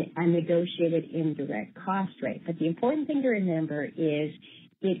a negotiated indirect cost rate. But the important thing to remember is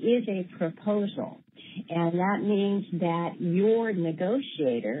it is a proposal, and that means that your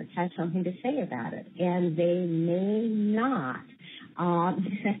negotiator has something to say about it, and they may not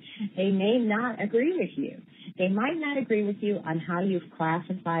agree with you. They might not agree with you on how you've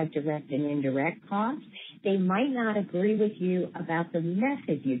classified direct and indirect costs. They might not agree with you about the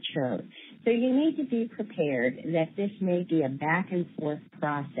method you chose. So you need to be prepared that this may be a back and forth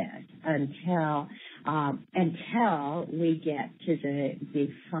process until we get to the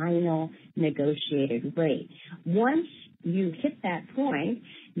final negotiated rate. Once you hit that point,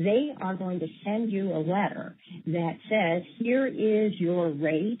 they are going to send you a letter that says, here is your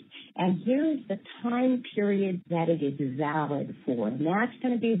rate, and here is the time period that it is valid for. And that's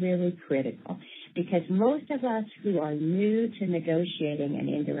going to be really critical, because most of us who are new to negotiating an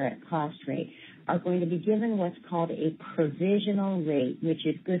indirect cost rate are going to be given what's called a provisional rate, which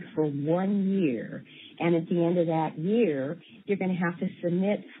is good for 1 year. And at the end of that year, you're going to have to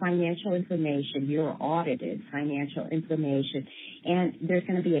submit financial information, your audited financial information, and there's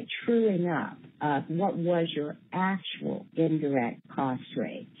going to be a truing up of what was your actual indirect cost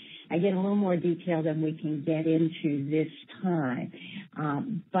rate. I get a little more detail than we can get into this time,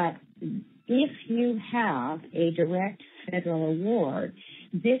 but if you have a direct federal award,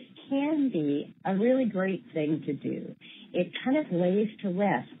 this can be a really great thing to do. It kind of lays to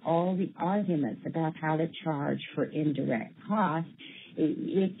rest all the arguments about how to charge for indirect costs.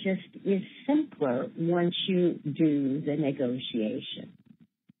 It just is simpler once you do the negotiation.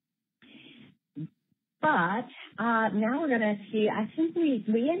 But now we're going to see, I think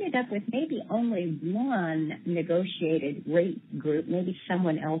we ended up with maybe only one negotiated rate group. Maybe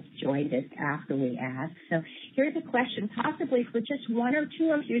someone else joined us after we asked. So here's a question possibly for just one or two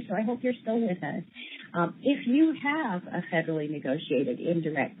of you, so I hope you're still with us. If you have a federally negotiated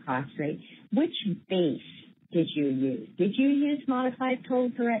indirect cost rate, which base did you use? Did you use modified total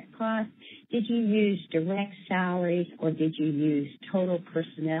direct costs? Did you use direct salaries, or did you use total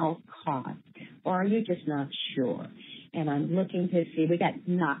personnel costs? Or are you just not sure? And I'm looking to see, we got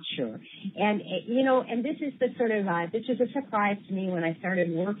not sure. And, and this is the sort of, this was a surprise to me when I started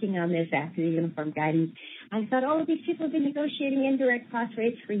working on this after the uniform guidance. I thought, these people have been negotiating indirect cost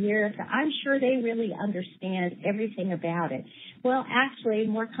rates for years. I'm sure they really understand everything about it. Well, actually,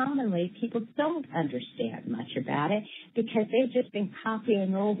 more commonly, people don't understand much about it because they've just been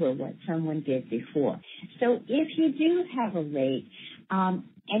copying over what someone did before. So if you do have a rate,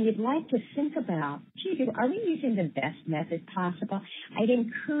 and you'd like to think about, are we using the best method possible? I'd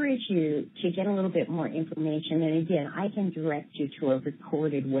encourage you to get a little bit more information. And again, I can direct you to a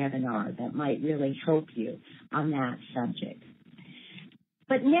recorded webinar that might really help you on that subject.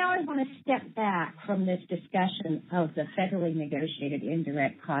 But now I want to step back from this discussion of the federally negotiated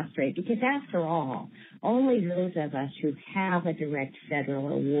indirect cost rate, because after all, only those of us who have a direct federal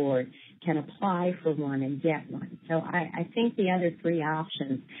award can apply for one and get one. So I think the other three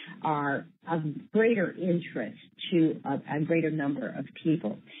options are of greater interest to a greater number of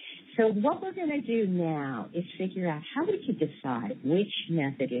people. So what we're going to do now is figure out how we can decide which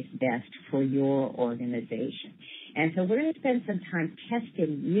method is best for your organization. And so we're going to spend some time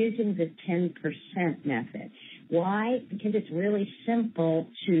testing using the 10% method. Why? Because it's really simple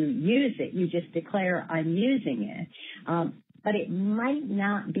to use it. You just declare, I'm using it. But it might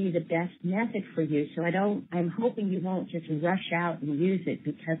not be the best method for you, so I'm hoping you won't just rush out and use it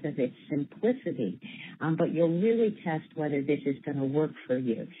because of its simplicity, but you'll really test whether this is going to work for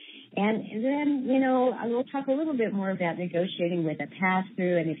you. And then, I will talk a little bit more about negotiating with a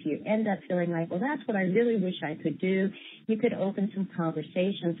pass-through, and if you end up feeling like, well, that's what I really wish I could do, you could open some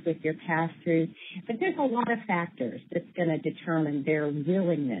conversations with your pass-throughs. But there's a lot of factors that's going to determine their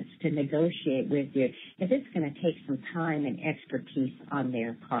willingness to negotiate with you, if it's going to take some time and expertise on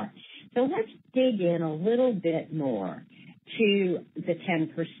their part. So let's dig in a little bit more to the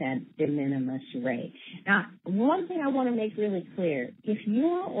 10% de minimis rate. Now, one thing I want to make really clear, if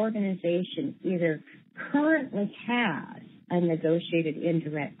your organization either currently has a negotiated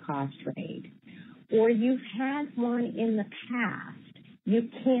indirect cost rate or you've had one in the past, you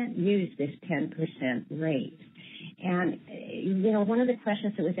can't use this 10% rate. And, one of the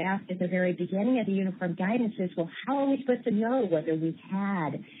questions that was asked at the very beginning of the uniform guidance is, well, how are we supposed to know whether we've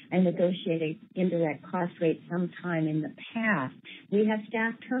had a negotiated indirect cost rate sometime in the past? We have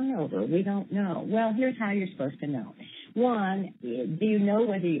staff turnover. We don't know. Well, here's how you're supposed to know. One, do you know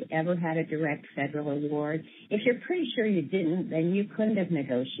whether you ever had a direct federal award? If you're pretty sure you didn't, then you couldn't have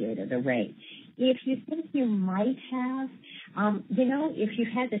negotiated a rate. If you think you might have, if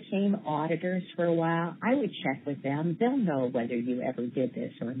you've had the same auditors for a while, I would check with them. They'll know whether you ever did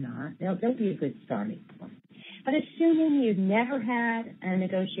this or not. They'll be a good starting point. But assuming you've never had a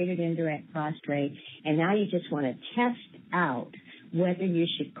negotiated indirect cost rate and now you just want to test out whether you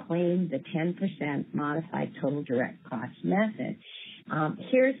should claim the 10% modified total direct cost method,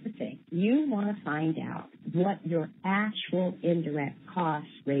 here's the thing. You want to find out what your actual indirect cost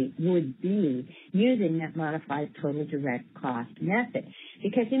rate would be using that modified total direct cost method.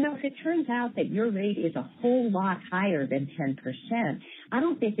 Because, if it turns out that your rate is a whole lot higher than 10%, I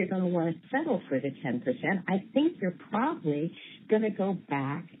don't think you're going to want to settle for the 10%. I think you're probably going to go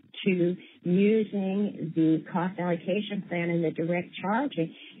back to using the cost allocation plan and the direct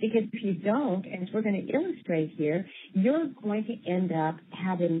charging, because if you don't, as we're going to illustrate here, you're going to end up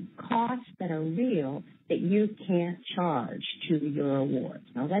having costs that are real that you can't charge to your awards.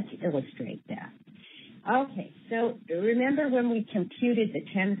 Now let's illustrate that. Okay, so remember when we computed the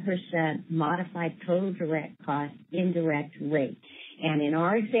 10% modified total direct cost indirect rate. And in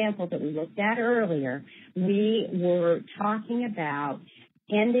our example that we looked at earlier, we were talking about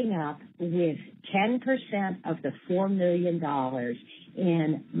ending up with 10% of the $4 million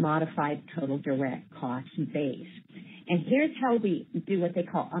in modified total direct cost base. And here's how we do what they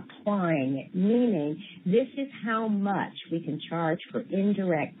call applying it, meaning this is how much we can charge for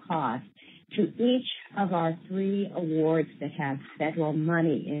indirect costs to each of our 3 awards that have federal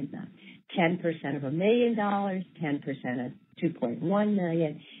money in them. 10% of $1 million, 10% of $2.1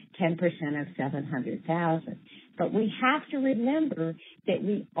 million, 10% of $700,000. But we have to remember that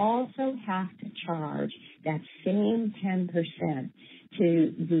we also have to charge that same 10%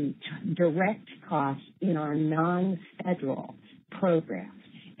 to the direct costs in our non-federal programs,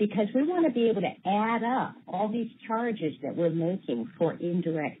 because we want to be able to add up all these charges that we're making for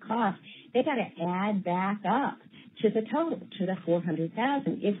indirect costs. They got to add back up to the total, to the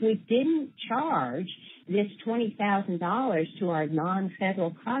 $400,000. If we didn't charge this $20,000 to our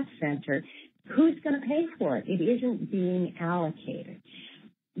non-federal cost center, who's going to pay for it? It isn't being allocated.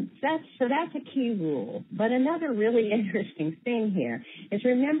 So that's a key rule. But another really interesting thing here is,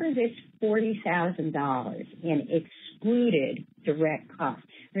 remember this $40,000 in excluded direct costs.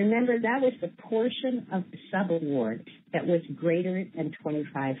 Remember, that was the portion of the subaward that was greater than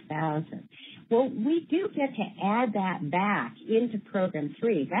 $25,000. Well, we do get to add that back into Program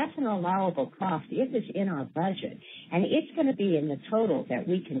 3. That's an allowable cost. It is in our budget, and it's going to be in the total that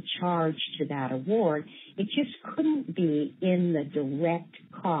we can charge to that award. It just couldn't be in the direct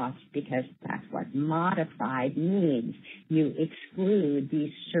cost, because that's what modified means. You exclude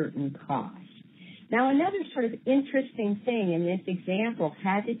these certain costs. Now, another sort of interesting thing in this example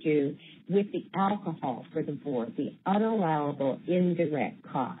had to do with the alcohol for the board, the unallowable indirect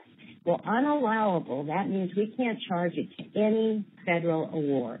cost. Well, unallowable, that means we can't charge it to any federal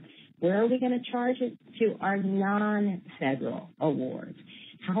award. Where are we going to charge it? To our non-federal awards.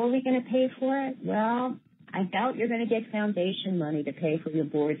 How are we going to pay for it? Well, I doubt you're going to get foundation money to pay for your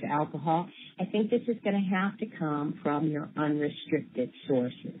board's alcohol. I think this is going to have to come from your unrestricted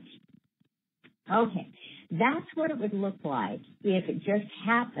sources. Okay, that's what it would look like if it just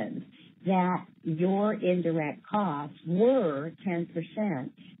happened that your indirect costs were 10%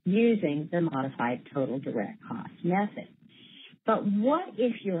 using the modified total direct cost method. But what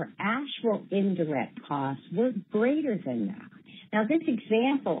if your actual indirect costs were greater than that? Now, this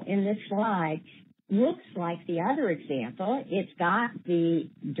example in this slide looks like the other example. It's got the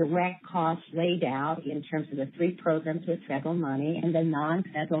direct costs laid out in terms of the 3 programs with federal money and the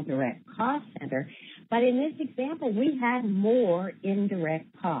non-federal direct cost center. But in this example, we had more indirect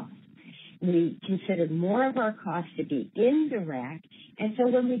costs. We considered more of our costs to be indirect. And so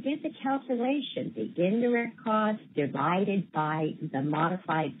when we did the calculation, the indirect cost divided by the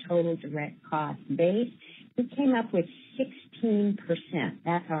modified total direct cost base, we came up with 16%.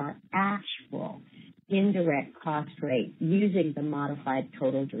 That's our actual indirect cost rate using the modified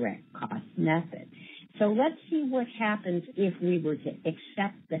total direct cost method. So let's see what happens if we were to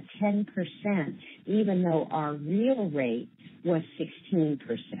accept the 10%, even though our real rate was 16%.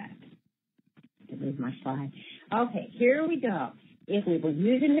 Move my slide. Okay, here we go. if we were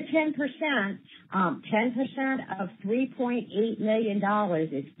using the 10%, 10% of $3.8 million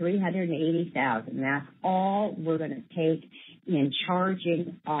is $380,000. That's all we're going to take in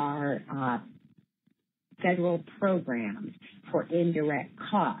charging our federal programs for indirect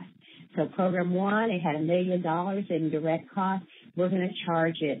costs. So program one, it had $1 million in direct costs. We're going to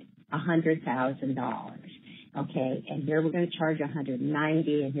charge it $100,000. Okay, and here we're going to charge $190,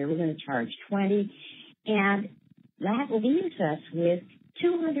 and here we're going to charge $20, and that leaves us with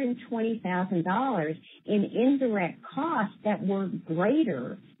 $220,000 in indirect costs that were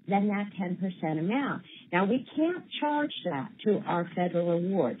greater than that 10% amount. Now, we can't charge that to our federal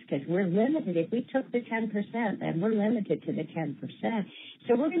awards because we're limited. If we took the 10%, then we're limited to the 10%.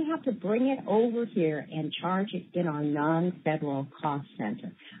 So we're going to have to bring it over here and charge it in our non-federal cost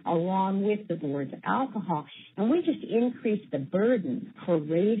center, along with the board's alcohol. And we just increase the burden for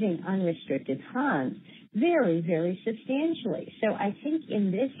raising unrestricted funds very, very substantially. So I think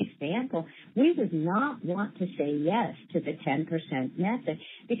in this example, we would not want to say yes to the 10% method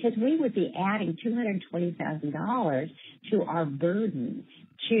because we would be adding $220,000 to our burden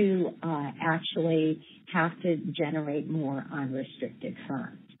to actually have to generate more unrestricted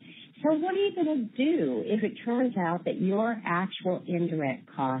funds. So what are you going to do if it turns out that your actual indirect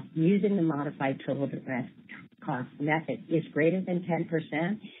cost using the modified total direct cost method is greater than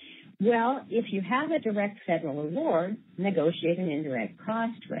 10%? Well, if you have a direct federal award, negotiate an indirect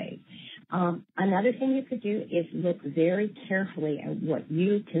cost rate. Another thing you could do is look very carefully at what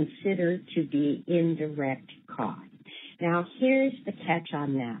you consider to be indirect cost. Now, here's the catch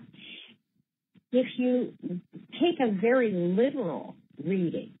on that. If you take a very literal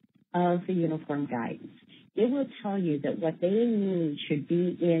reading of the uniform guidance, it will tell you that what they mean should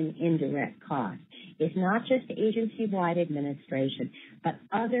be in indirect cost. It's not just agency-wide administration, but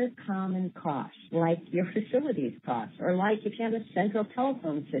other common costs, like your facilities costs, or like if you have a central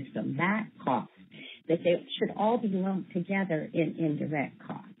telephone system, that cost, that they should all be lumped together in indirect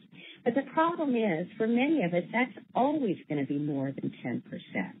costs. But the problem is, for many of us, that's always going to be more than 10%.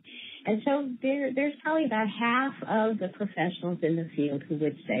 And so there's probably about half of the professionals in the field who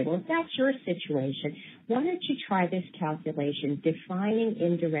would say, well, if that's your situation, why don't you try this calculation defining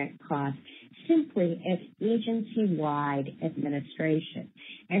indirect costs simply as agency-wide administration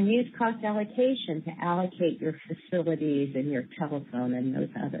and use cost allocation to allocate your facilities and your telephone and those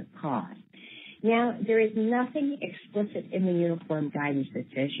other costs. Now, there is nothing explicit in the uniform guidance that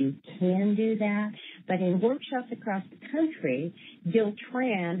says you can do that, but in workshops across the country, Bill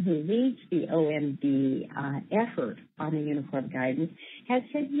Tran, who leads the OMB effort on the uniform guidance, has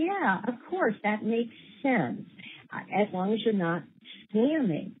said, yeah, of course, that makes sense, as long as you're not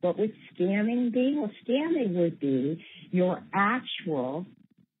scamming. What would scamming be? Well, scamming would be your actual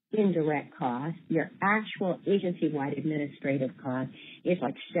indirect cost, your actual agency-wide administrative cost is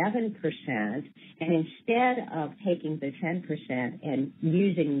like 7%, and instead of taking the 10% and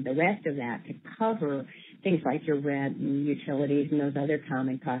using the rest of that to cover things like your rent and utilities and those other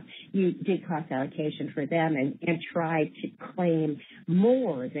common costs, you did cost allocation for them and tried to claim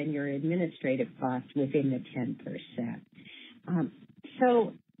more than your administrative costs within the 10%.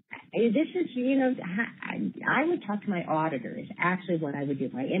 So this is, I would talk to my auditor is actually what I would do,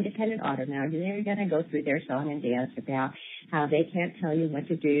 my independent auditor. Now, they're going to go through their song and dance about how they can't tell you what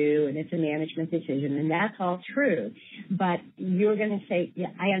to do and it's a management decision, and that's all true. But you're going to say, yeah,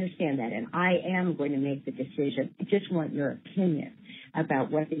 I understand that, and I am going to make the decision. I just want your opinion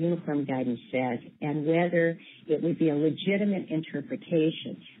about what the uniform guidance says and whether it would be a legitimate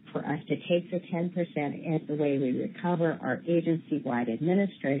interpretation for us to take the 10% as the way we recover our agency-wide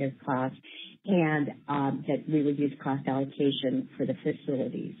administrative costs and that we would use cost allocation for the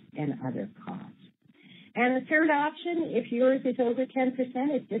facilities and other costs. And the third option, if yours is over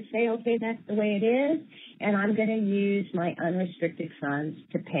 10%, is just say, okay, that's the way it is, and I'm going to use my unrestricted funds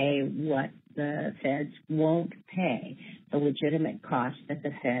to pay what the feds won't pay, the legitimate costs that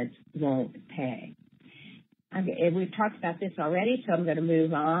the feds won't pay. We've talked about this already, so I'm going to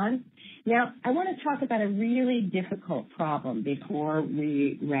move on. Now, I want to talk about a really difficult problem before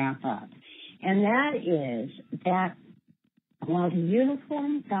we wrap up, and that is that while the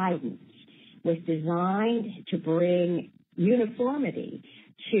uniform guidance was designed to bring uniformity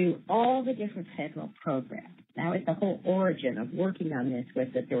to all the different federal programs, that was the whole origin of working on this, was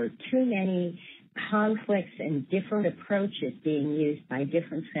that there were too many conflicts and different approaches being used by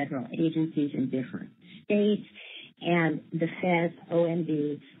different federal agencies in different states, and the feds,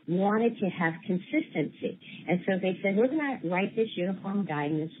 OMB, wanted to have consistency. And so they said, we're going to write this uniform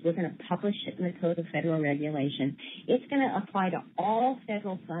guidance. We're going to publish it in the Code of Federal Regulations. It's going to apply to all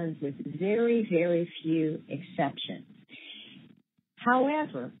federal funds with very, very few exceptions.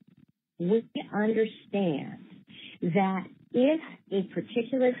 However, we understand that if a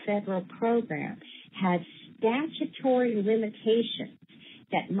particular federal program has statutory limitations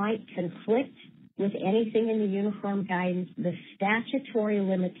that might conflict with anything in the uniform guidance, the statutory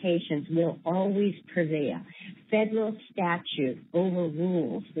limitations will always prevail. Federal statute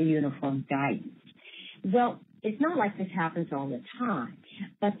overrules the uniform guidance. Well, it's not like this happens all the time,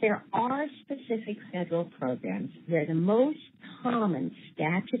 but there are specific federal programs where the most common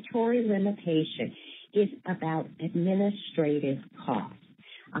statutory limitation is about administrative costs.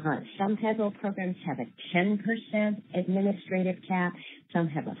 Some federal programs have a 10% administrative cap, some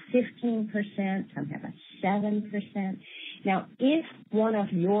have a 15%, some have a 7%. Now, if one of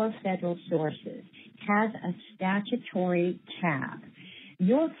your federal sources has a statutory cap,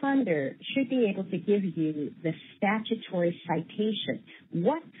 your funder should be able to give you the statutory citation.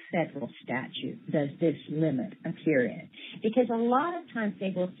 What federal statute does this limit appear in? Because a lot of times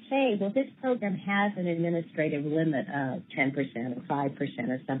they will say, well, this program has an administrative limit of 10% or 5%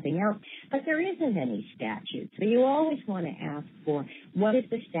 or something else, but there isn't any statute. So you always want to ask for what is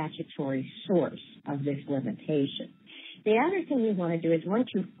the statutory source of this limitation. The other thing you want to do is once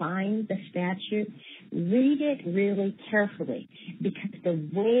you find the statute, read it really carefully, because the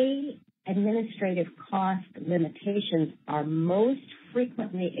way administrative cost limitations are most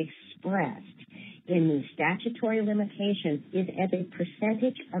frequently expressed in the statutory limitations is as a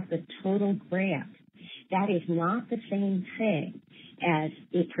percentage of the total grant. That is not the same thing as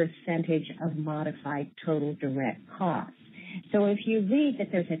a percentage of modified total direct costs. So if you read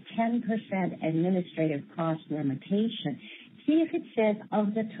that there's a 10% administrative cost limitation, see if it says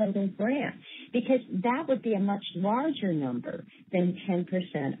of the total grant, because that would be a much larger number than 10%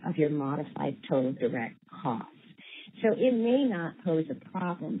 of your modified total direct costs. So it may not pose a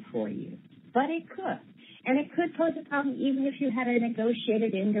problem for you, but it could. And it could pose a problem even if you had a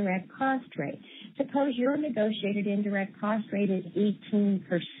negotiated indirect cost rate. Suppose your negotiated indirect cost rate is 18%.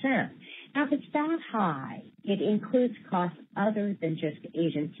 Now, if it's that high, it includes costs other than just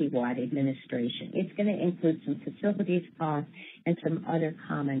agency-wide administration. It's going to include some facilities costs and some other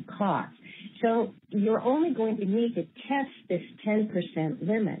common costs. So you're only going to need to test this 10%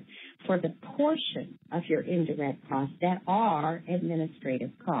 limit for the portion of your indirect costs that are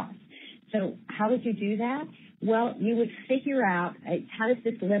administrative costs. So how would you do that? Well, you would figure out how does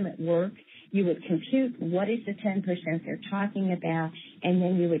this limit work. You would compute what is the 10% they're talking about, and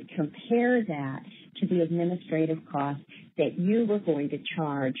then you would compare that to the administrative cost that you were going to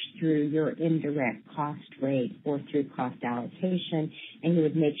charge through your indirect cost rate or through cost allocation, and you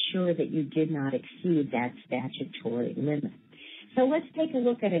would make sure that you did not exceed that statutory limit. So let's take a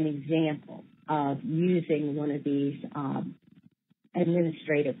look at an example of using one of these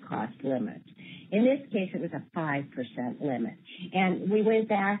administrative cost limits. In this case, it was a 5% limit. And we went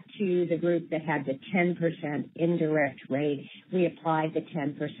back to the group that had the 10% indirect rate. We applied the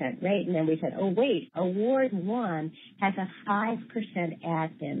 10% rate, and then we said, oh, wait, Award 1 has a 5%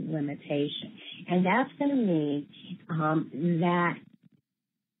 admin limitation. And that's going to mean that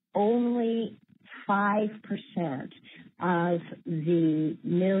only 5% of the $1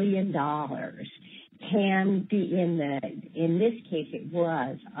 million can be in this case it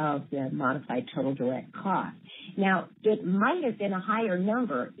was of the modified total direct cost. Now, it might have been a higher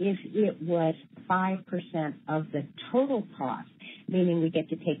number if it was 5% of the total cost, meaning we get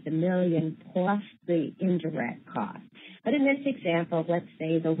to take the $1 million plus the indirect cost. But in this example, let's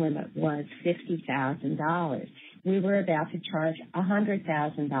say the limit was $50,000. We were about to charge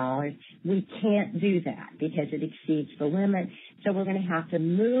 $100,000. We can't do that because it exceeds the limit. So we're going to have to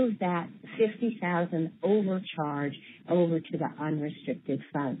move that $50,000 overcharge over to the unrestricted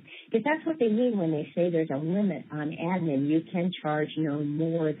fund. Because that's what they mean when they say there's a limit on admin. You can charge no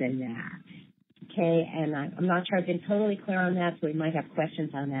more than that. Okay, and I'm not sure I've been totally clear on that, so we might have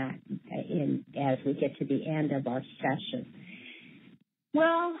questions on that as we get to the end of our session.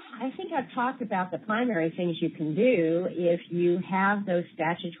 Well, I think I've talked about the primary things you can do if you have those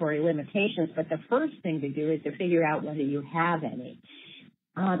statutory limitations, but the first thing to do is to figure out whether you have any.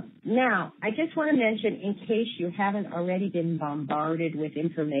 Now, I just want to mention, in case you haven't already been bombarded with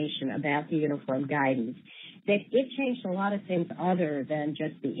information about the uniform guidance, that it changed a lot of things other than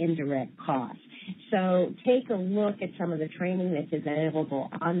just the indirect costs. So take a look at some of the training that's available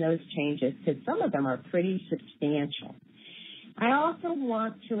on those changes, because some of them are pretty substantial. I also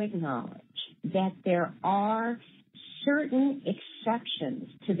want to acknowledge that there are certain exceptions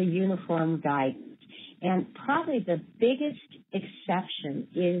to the uniform guidance. And probably the biggest exception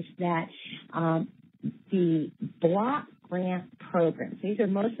is that the block grant programs, these are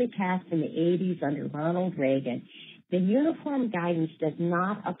mostly passed in the 80s under Ronald Reagan, the uniform guidance does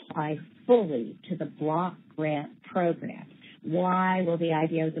not apply fully to the block grant program. Why? Well, the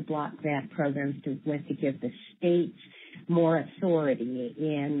idea of the block grant programs was to give the states more authority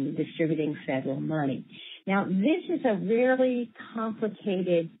in distributing federal money. Now, this is a really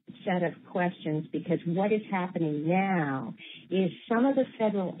complicated set of questions because what is happening now is some of the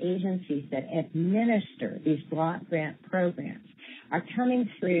federal agencies that administer these block grant programs are coming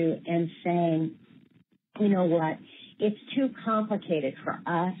through and saying, you know what, it's too complicated for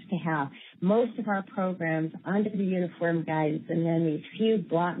us to have most of our programs under the uniform guidance and then these few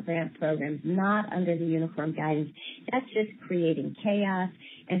block grant programs not under the uniform guidance. That's just creating chaos.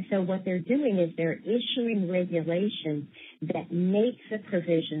 And so what they're doing is they're issuing regulations that make the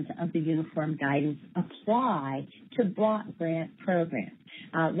provisions of the uniform guidance apply to block grant programs.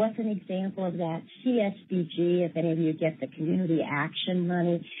 What's an example of that? CSBG, if any of you get the community action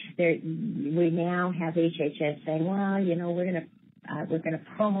money, we now have HHS saying, well, you know, we're going to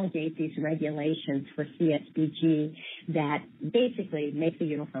promulgate these regulations for CSBG that basically make the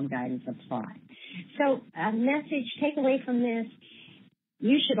uniform guidance apply. So a message, take away from this,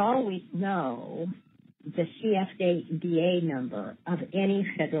 you should always know the CFDA number of any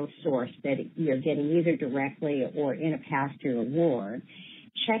federal source that you're getting either directly or in a pass-through award.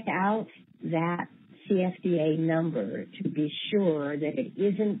 Check out that CFDA number to be sure that it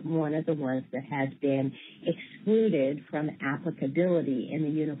isn't one of the ones that has been excluded from applicability in the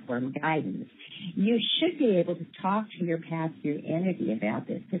uniform guidance. You should be able to talk to your pass-through entity about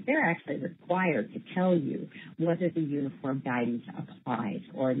this because they're actually required to tell you whether the uniform guidance applies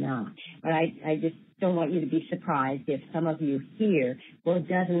or not. But I just don't want you to be surprised if some of you hear, well, it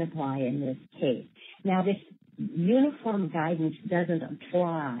doesn't apply in this case. Now, this uniform guidance doesn't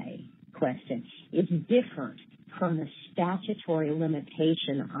apply question is different from the statutory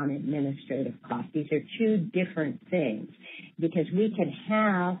limitation on administrative costs. These are two different things because we can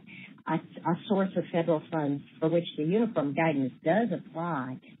have a source of federal funds for which the uniform guidance does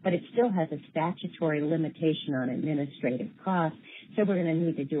apply, but it still has a statutory limitation on administrative costs. So we're going to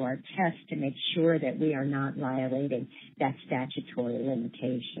need to do our test to make sure that we are not violating that statutory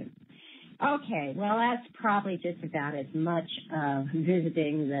limitation. Okay, well, that's probably just about as much of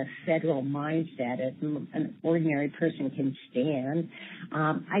visiting the federal mindset as an ordinary person can stand.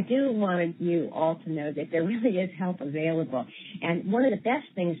 I do want you all to know that there really is help available. And one of the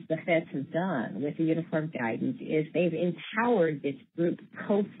best things the feds have done with the uniform guidance is they've empowered this group,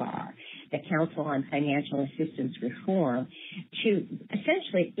 COFAR, the Council on Financial Assistance Reform, to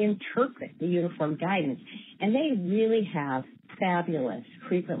essentially interpret the uniform guidance. And they really have fabulous,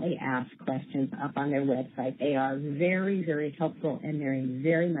 frequently asked questions up on their website. They are very, very helpful, and they're in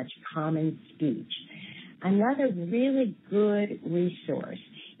very much common speech. Another really good resource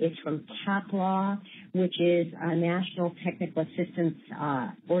is from CAPLAW, which is a national technical assistance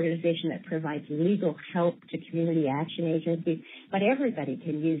organization that provides legal help to community action agencies. But everybody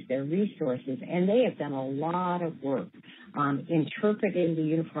can use their resources, and they have done a lot of work on interpreting the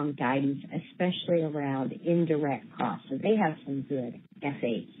uniform guidance, especially around indirect costs. So they have some good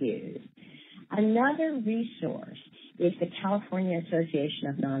FAQs. Another resource is the California Association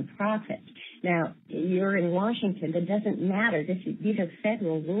of Nonprofits. Now, you're in Washington. That doesn't matter. These are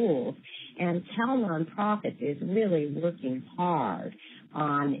federal rules, and Cal Nonprofits is really working hard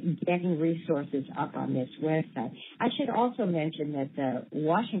on getting resources up on this website. I should also mention that the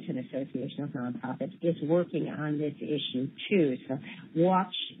Washington Association of Nonprofits is working on this issue too, so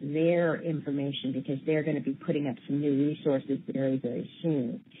watch their information because they're going to be putting up some new resources very, very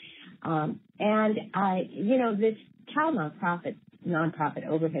soon. This Cal Nonprofit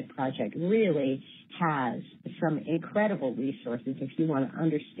Overhead Project really has some incredible resources if you want to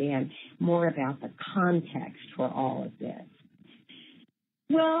understand more about the context for all of this.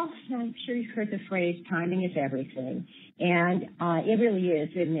 Well, I'm sure you've heard the phrase, timing is everything. And it really is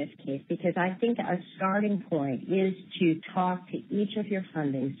in this case, because I think a starting point is to talk to each of your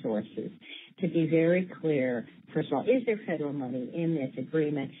funding sources to be very clear. First of all, is there federal money in this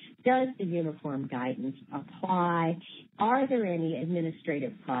agreement? Does the uniform guidance apply? Are there any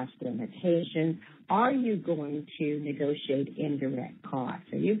administrative cost limitations? Are you going to negotiate indirect costs?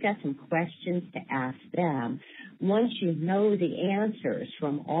 So you've got some questions to ask them. Once you know the answers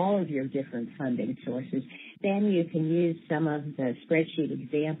from all of your different funding sources, then you can use some of the spreadsheet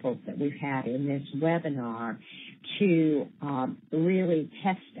examples that we've had in this webinar to really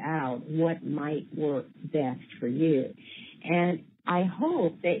test out what might work best for you. And I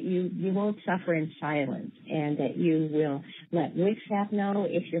hope that you won't suffer in silence and that you will let WCSAP know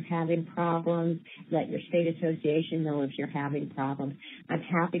if you're having problems, let your state association know if you're having problems. I'm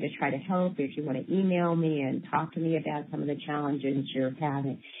happy to try to help if you want to email me and talk to me about some of the challenges you're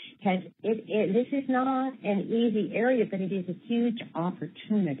having. Because this is not an easy area, but it is a huge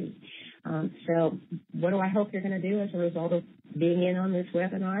opportunity. So what do I hope you're going to do as a result of being in on this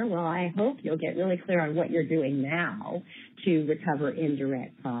webinar? Well, I hope you'll get really clear on what you're doing now to recover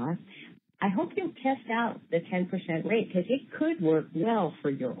indirect costs. I hope you'll test out the 10% rate because it could work well for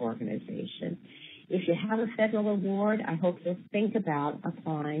your organization. If you have a federal award, I hope you'll think about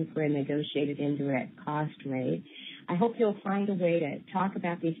applying for a negotiated indirect cost rate. I hope you'll find a way to talk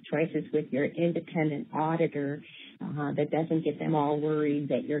about these choices with your independent auditor that doesn't get them all worried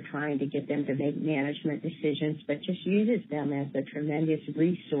that you're trying to get them to make management decisions, but just uses them as the tremendous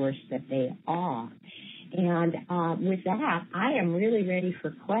resource that they are. And with that, I am really ready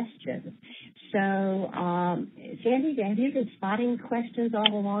for questions. So, Sandy, have you been spotting questions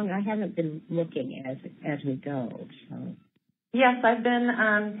all along? I haven't been looking as we go. So. Yes, I've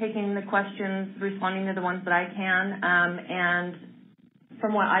been taking the questions, responding to the ones that I can, and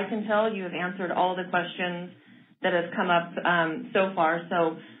from what I can tell, you have answered all the questions that have come up so far.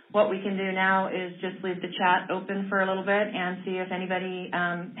 So what we can do now is just leave the chat open for a little bit and see if anybody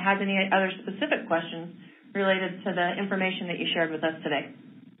has any other specific questions related to the information that you shared with us today.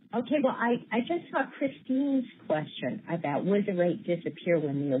 Okay, well, I just saw Christine's question about would the rate disappear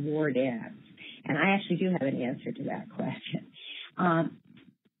when the award ends? And I actually do have an answer to that question.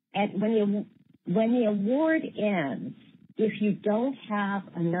 And when the award ends, if you don't have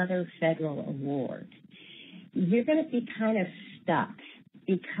another federal award, you're going to be kind of stuck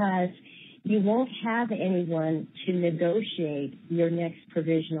because you won't have anyone to negotiate your next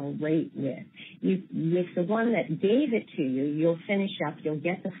provisional rate with. With the one that gave it to you, you'll finish up, you'll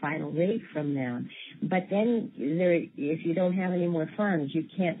get the final rate from them. But then if you don't have any more funds, you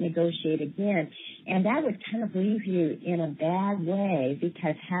can't negotiate again. And that would kind of leave you in a bad way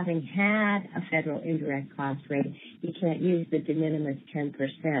because having had a federal indirect cost rate, you can't use the de minimis 10%.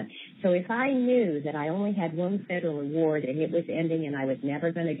 So if I knew that I only had one federal award and it was ending and I was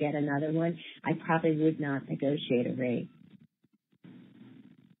never going to get another one, I probably would not negotiate a rate.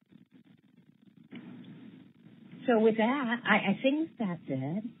 So with that, I think that's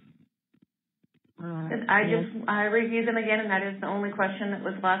it. I reviewed them again, and that is the only question that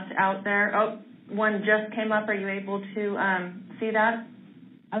was left out there. Oh, one just came up. Are you able to see that?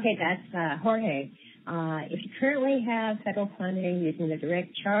 Okay, that's Jorge. If you currently have federal funding using the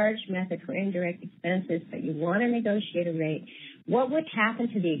direct charge method for indirect expenses, but you want to negotiate a rate, what would happen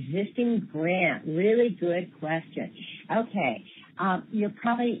to the existing grant? Really good question. Okay. You're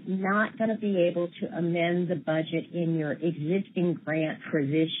probably not going to be able to amend the budget in your existing grant for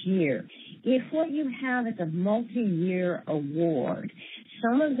this year. If what you have is a multi-year award,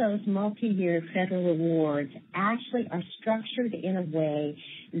 some of those multi-year federal awards actually are structured in a way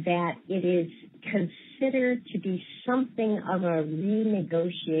that it is considered to be something of a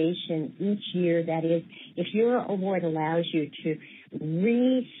renegotiation each year. That is, if your award allows you to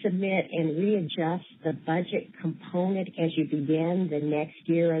resubmit and readjust the budget component as you begin the next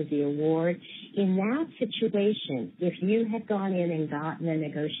year of the award, in that situation, if you had gone in and gotten a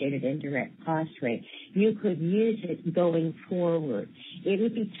negotiated indirect cost rate, you could use it going forward. It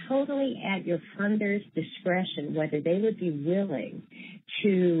would be totally at your funder's discretion whether they would be willing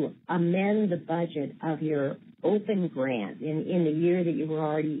to amend the budget of your open grant in the year that you were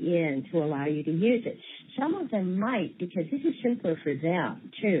already in to allow you to use it. Some of them might, because this is simpler for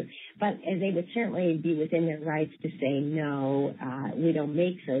them, too. But they would certainly be within their rights to say, no, we don't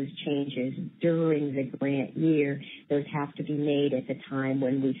make those changes during the grant year. Those have to be made at the time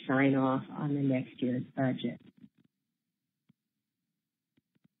when we sign off on the next year's budget.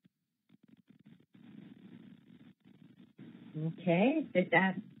 Okay, did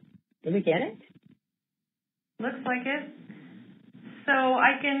we get it? Looks like it. So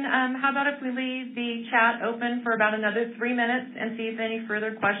I can, how about if we leave the chat open for about another 3 minutes and see if any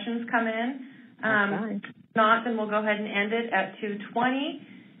further questions come in. If not, then we'll go ahead and end it at 2:20.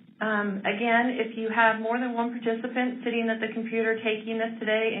 Again, if you have more than one participant sitting at the computer taking this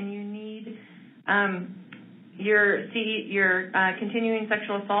today and you need your continuing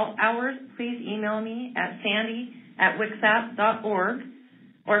sexual assault hours, please email me at sandy@wcsap.org.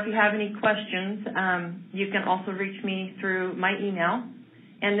 Or if you have any questions, you can also reach me through my email.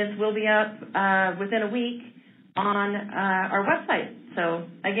 And this will be up within a week on our website. So,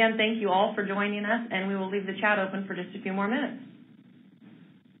 again, thank you all for joining us, and we will leave the chat open for just a few more minutes.